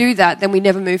 if we do that, then we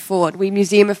never move forward. We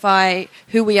museumify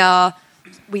who we are,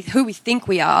 who we think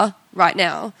we are right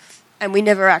now, and we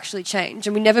never actually change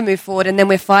and we never move forward, and then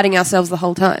we're fighting ourselves the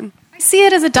whole time. I see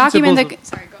it as a document that...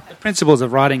 Sorry, go ahead. The principles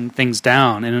of writing things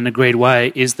down in an agreed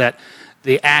way is that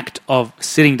the act of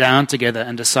sitting down together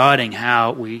and deciding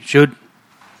how we should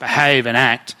behave and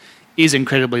act is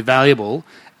incredibly valuable,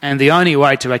 and the only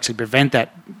way to actually prevent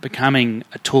that becoming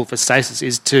a tool for stasis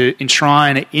is to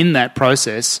enshrine in that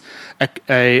process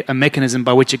a mechanism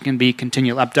by which it can be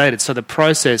continually updated. So the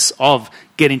process of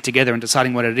getting together and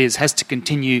deciding what it is has to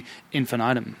continue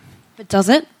infinitum. But does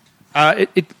it?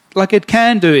 It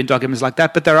can do in documents like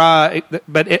that,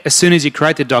 but as soon as you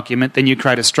create the document, then you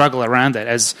create a struggle around that,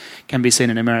 as can be seen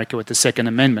in America with the Second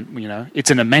Amendment. You know,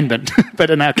 it's an amendment, but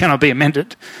it now cannot be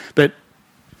amended. But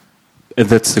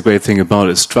that's the great thing about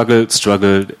it. Struggle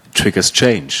triggers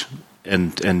change,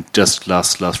 and just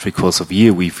last 3 quarters of a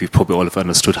year, we probably all have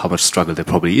understood how much struggle there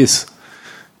probably is,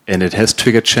 and it has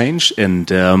triggered change.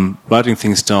 And writing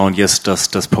things down, yes,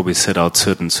 does probably set out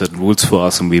certain rules for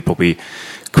us, and we probably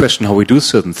question how we do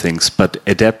certain things, but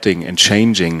adapting and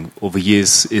changing over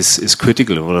years is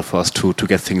critical in order for us to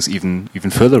get things even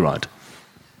further right.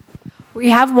 We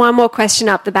have one more question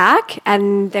up the back,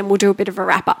 and then we'll do a bit of a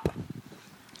wrap-up.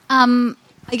 I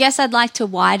guess I'd like to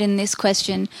widen this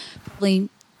question, probably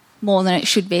more than it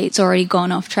should be. It's already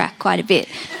gone off track quite a bit.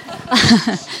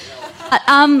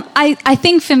 I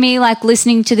think for me, like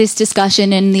listening to this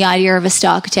discussion and the idea of a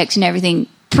star architect and everything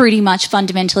pretty much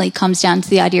fundamentally comes down to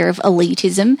the idea of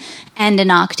elitism and an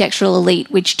architectural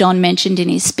elite, which Don mentioned in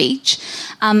his speech.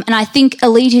 And I think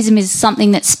elitism is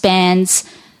something that spans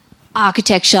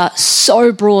architecture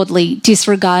so broadly,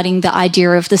 disregarding the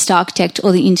idea of the star architect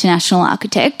or the international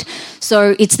architect.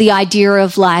 So it's the idea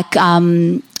of like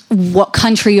what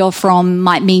country you're from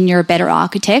might mean you're a better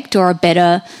architect or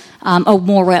a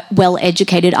more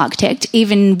well-educated architect.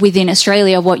 Even within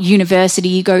Australia, what university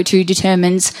you go to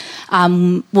determines,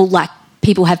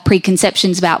 people have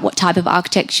preconceptions about what type of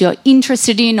architecture you're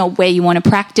interested in or where you want to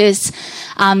practice,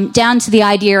 down to the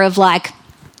idea of like,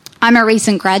 I'm a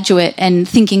recent graduate and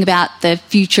thinking about the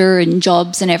future and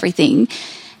jobs and everything.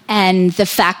 And the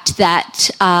fact that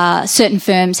certain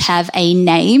firms have a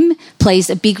name plays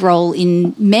a big role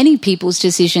in many people's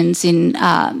decisions in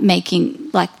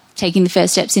taking the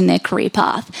first steps in their career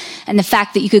path. And the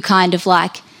fact that you could kind of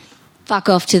like fuck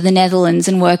off to the Netherlands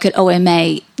and work at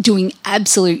OMA doing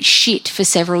absolute shit for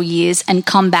several years and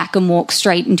come back and walk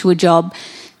straight into a job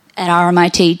at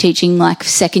RMIT teaching like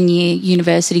second year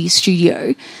university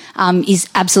studio is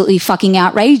absolutely fucking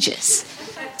outrageous.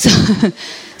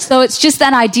 So it's just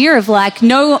that idea of like,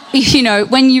 no, you know,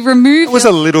 when you remove... It was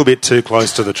a little bit too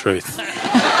close to the truth.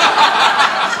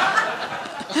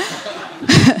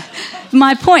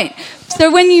 My point.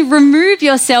 So when you remove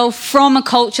yourself from a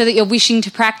culture that you're wishing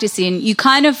to practice in, you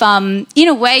kind of, in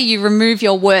a way, you remove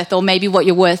your worth or maybe what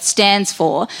your worth stands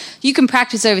for. You can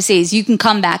practice overseas, you can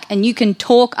come back and you can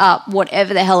talk up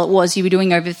whatever the hell it was you were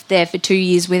doing over there for 2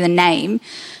 years with a name.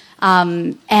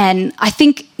 And I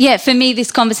think, yeah, for me,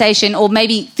 this conversation, or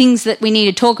maybe things that we need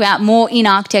to talk about more in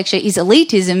architecture, is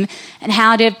elitism and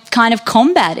how to kind of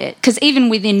combat it. Because even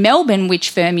within Melbourne, which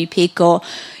firm you pick, or,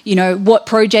 you know, what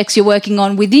projects you're working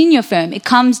on within your firm, it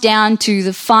comes down to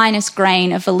the finest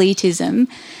grain of elitism.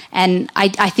 And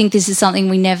I think this is something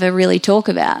we never really talk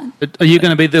about. Are you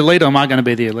going to be the elite, or am I going to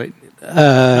be the elite?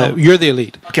 You're the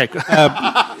elite. Okay.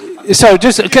 So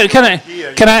just can I?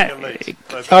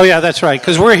 Oh yeah, that's right.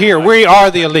 Because we're here. We are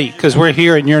the elite. Because we're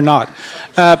here and you're not.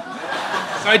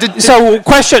 So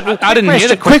question. I didn't hear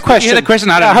the question. Quick question. You heard the question.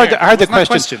 I heard the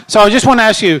question. So I just want to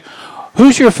ask you,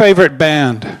 who's your favorite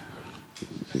band?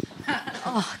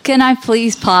 Oh, can I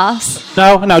please pass?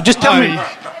 No. Just tell me.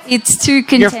 It's too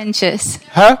contentious.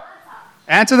 Huh?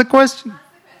 Answer the question.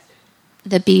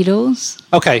 The Beatles.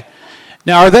 Okay.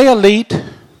 Now, are they elite?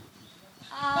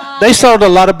 They sold a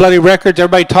lot of bloody records.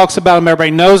 Everybody talks about them.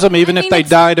 Everybody knows them, even if they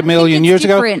died a million years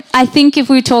ago. I think if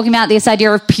we were talking about this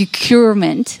idea of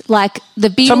procurement, like the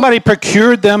Beatles... Somebody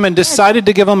procured them and decided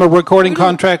to give them a recording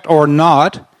contract or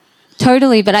not.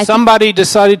 Totally, but Somebody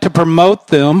decided to promote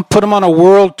them, put them on a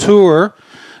world tour.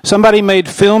 Somebody made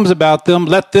films about them,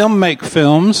 let them make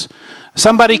films.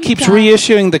 Somebody keeps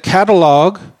reissuing the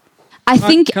catalog. I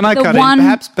think Can I cut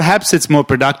in? Perhaps it's more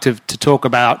productive to talk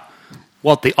about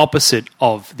what the opposite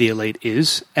of the elite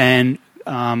is, and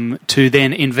to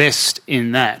then invest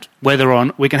in that. Whether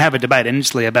on we can have a debate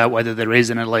endlessly about whether there is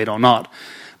an elite or not,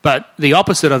 but the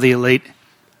opposite of the elite,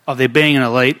 of there being an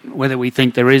elite, whether we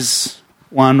think there is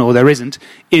one or there isn't,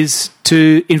 is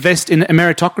to invest in a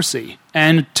meritocracy,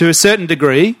 and to a certain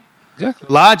degree,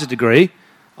 larger degree,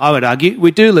 I would argue,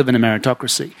 we do live in a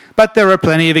meritocracy. But there are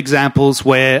plenty of examples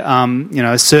where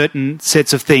certain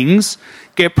sets of things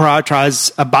get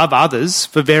prioritised above others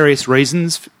for various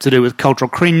reasons, to do with cultural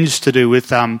cringe, to do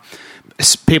with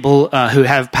people who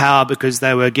have power because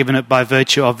they were given it by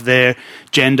virtue of their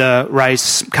gender,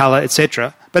 race, colour,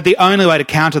 etc. But the only way to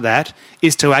counter that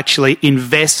is to actually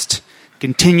invest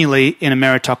continually in a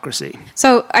meritocracy.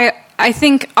 So I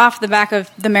think off the back of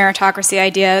the meritocracy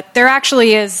idea, there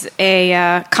actually is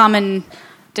a common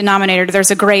denominator.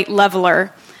 There's a great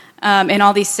leveler in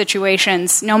all these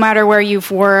situations. No matter where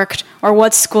you've worked or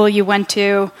what school you went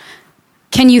to,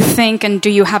 can you think and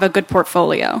do you have a good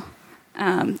portfolio?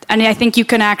 And I think you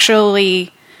can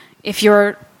actually,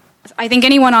 I think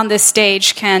anyone on this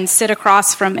stage can sit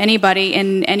across from anybody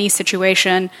in any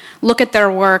situation, look at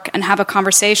their work and have a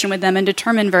conversation with them and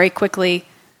determine very quickly,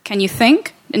 can you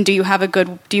think? And do you have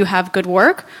good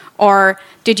work? Or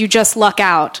did you just luck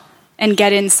out and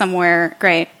get in somewhere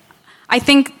great? I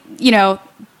think,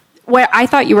 where I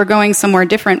thought you were going somewhere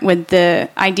different with the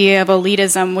idea of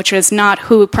elitism, which is not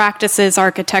who practices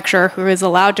architecture, who is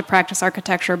allowed to practice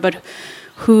architecture, but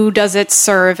who does it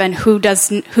serve and who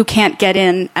can't get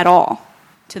in at all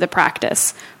to the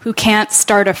practice, who can't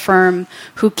start a firm,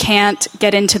 who can't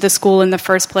get into the school in the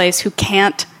first place, who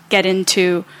can't get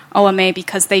into OMA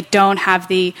because they don't have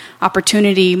the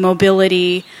opportunity,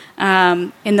 mobility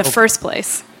in the first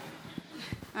place.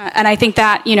 And I think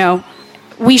that,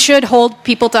 we should hold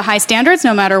people to high standards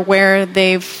no matter where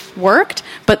they've worked,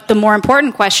 but the more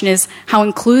important question is how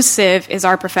inclusive is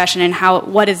our profession and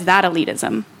what is that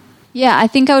elitism? Yeah, I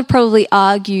think I would probably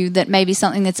argue that maybe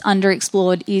something that's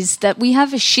underexplored is that we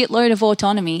have a shitload of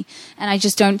autonomy, and I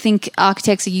just don't think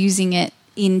architects are using it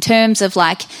in terms of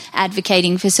like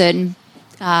advocating for certain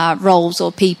roles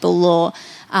or people or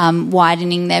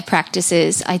widening their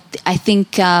practices. I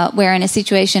think we're in a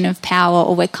situation of power,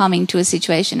 or we're coming to a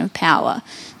situation of power,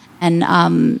 and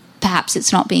perhaps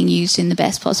it's not being used in the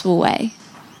best possible way.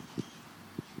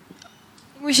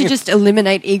 We should just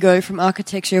eliminate ego from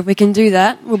architecture. If we can do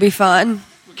that, we'll be fine.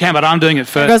 We can, but I'm doing it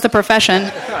There first. goes the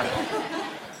profession.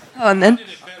 Go on then.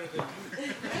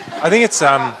 I think it's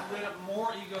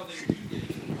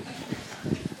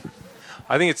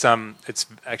it's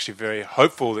actually very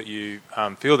hopeful that you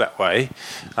feel that way,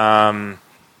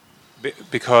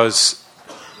 because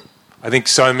I think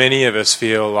so many of us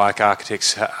feel like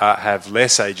architects have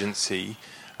less agency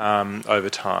over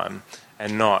time,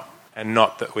 and not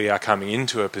that we are coming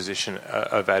into a position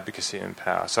of advocacy and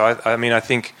power. So I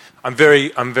think I'm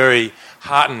very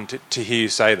heartened to hear you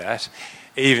say that,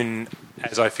 even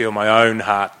as I feel my own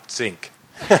heart sink.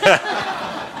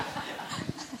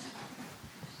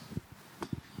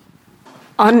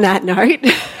 On that note,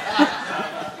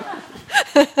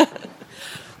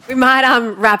 we might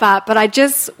wrap up, but I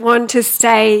just want to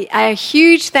say a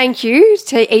huge thank you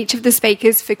to each of the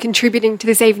speakers for contributing to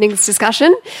this evening's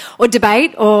discussion or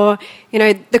debate or,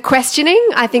 the questioning.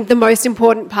 I think the most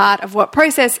important part of what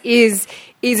Process is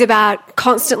about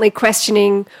constantly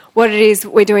questioning what it is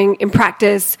we're doing in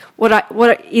practice,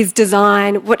 what is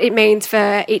design, what it means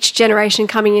for each generation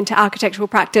coming into architectural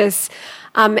practice,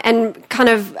 and kind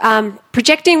of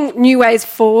projecting new ways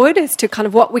forward as to kind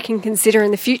of what we can consider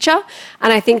in the future.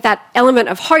 And I think that element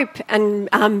of hope and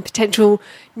potential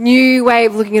new way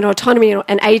of looking at autonomy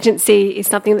and agency is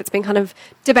something that's been kind of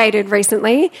debated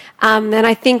recently. And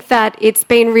I think that it's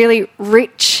been really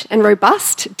rich and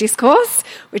robust discourse,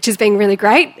 which has been really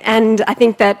great. And I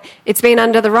think that it's been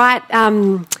under the right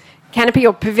canopy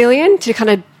or pavilion to kind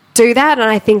of do that. And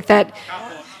I think that...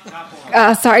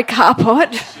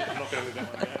 carport.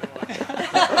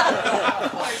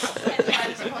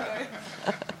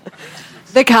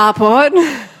 The carport.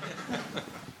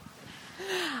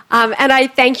 And I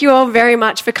thank you all very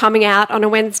much for coming out on a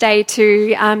Wednesday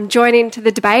to join into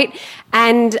the debate.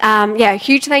 And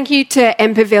huge thank you to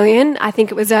MPavilion. I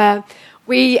think it was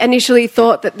we initially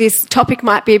thought that this topic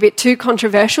might be a bit too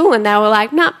controversial, and they were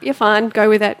like, "Nah, you're fine, go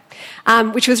with it,"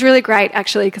 which was really great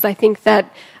actually, because I think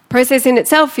that Process in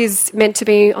itself is meant to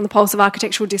be on the pulse of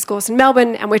architectural discourse in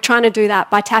Melbourne, and we're trying to do that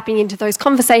by tapping into those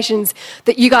conversations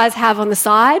that you guys have on the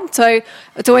side. So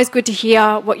it's always good to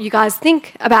hear what you guys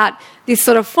think about this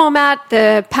sort of format,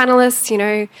 the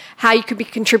panellists, how you could be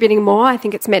contributing more. I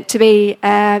think it's meant to be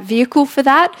a vehicle for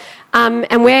that.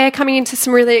 And we're coming into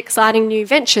some really exciting new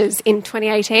ventures in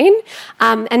 2018.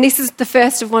 And this is the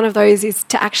first of one of those, is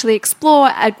to actually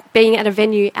explore being at a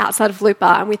venue outside of Loop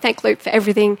Bar. And we thank Loop for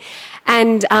everything.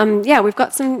 And we've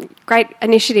got some great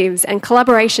initiatives and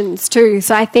collaborations too.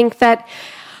 So I think that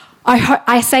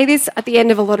I say this at the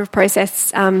end of a lot of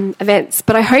Process events,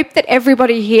 but I hope that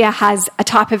everybody here has a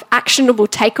type of actionable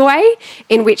takeaway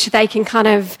in which they can kind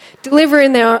of deliver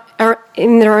in their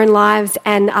own lives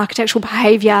and architectural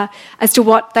behaviour as to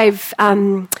what they've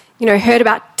heard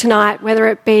about tonight, whether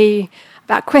it be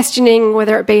about questioning,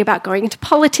 whether it be about going into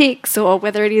politics, or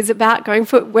whether it is about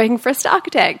working for a star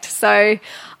architect. So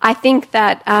I think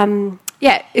that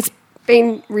it's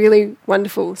been really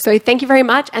wonderful. So thank you very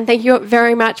much, and thank you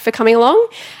very much for coming along.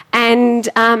 And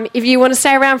if you want to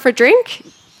stay around for a drink,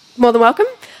 more than welcome.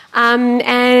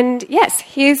 And yes,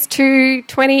 here's to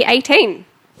 2018.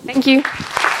 Thank you.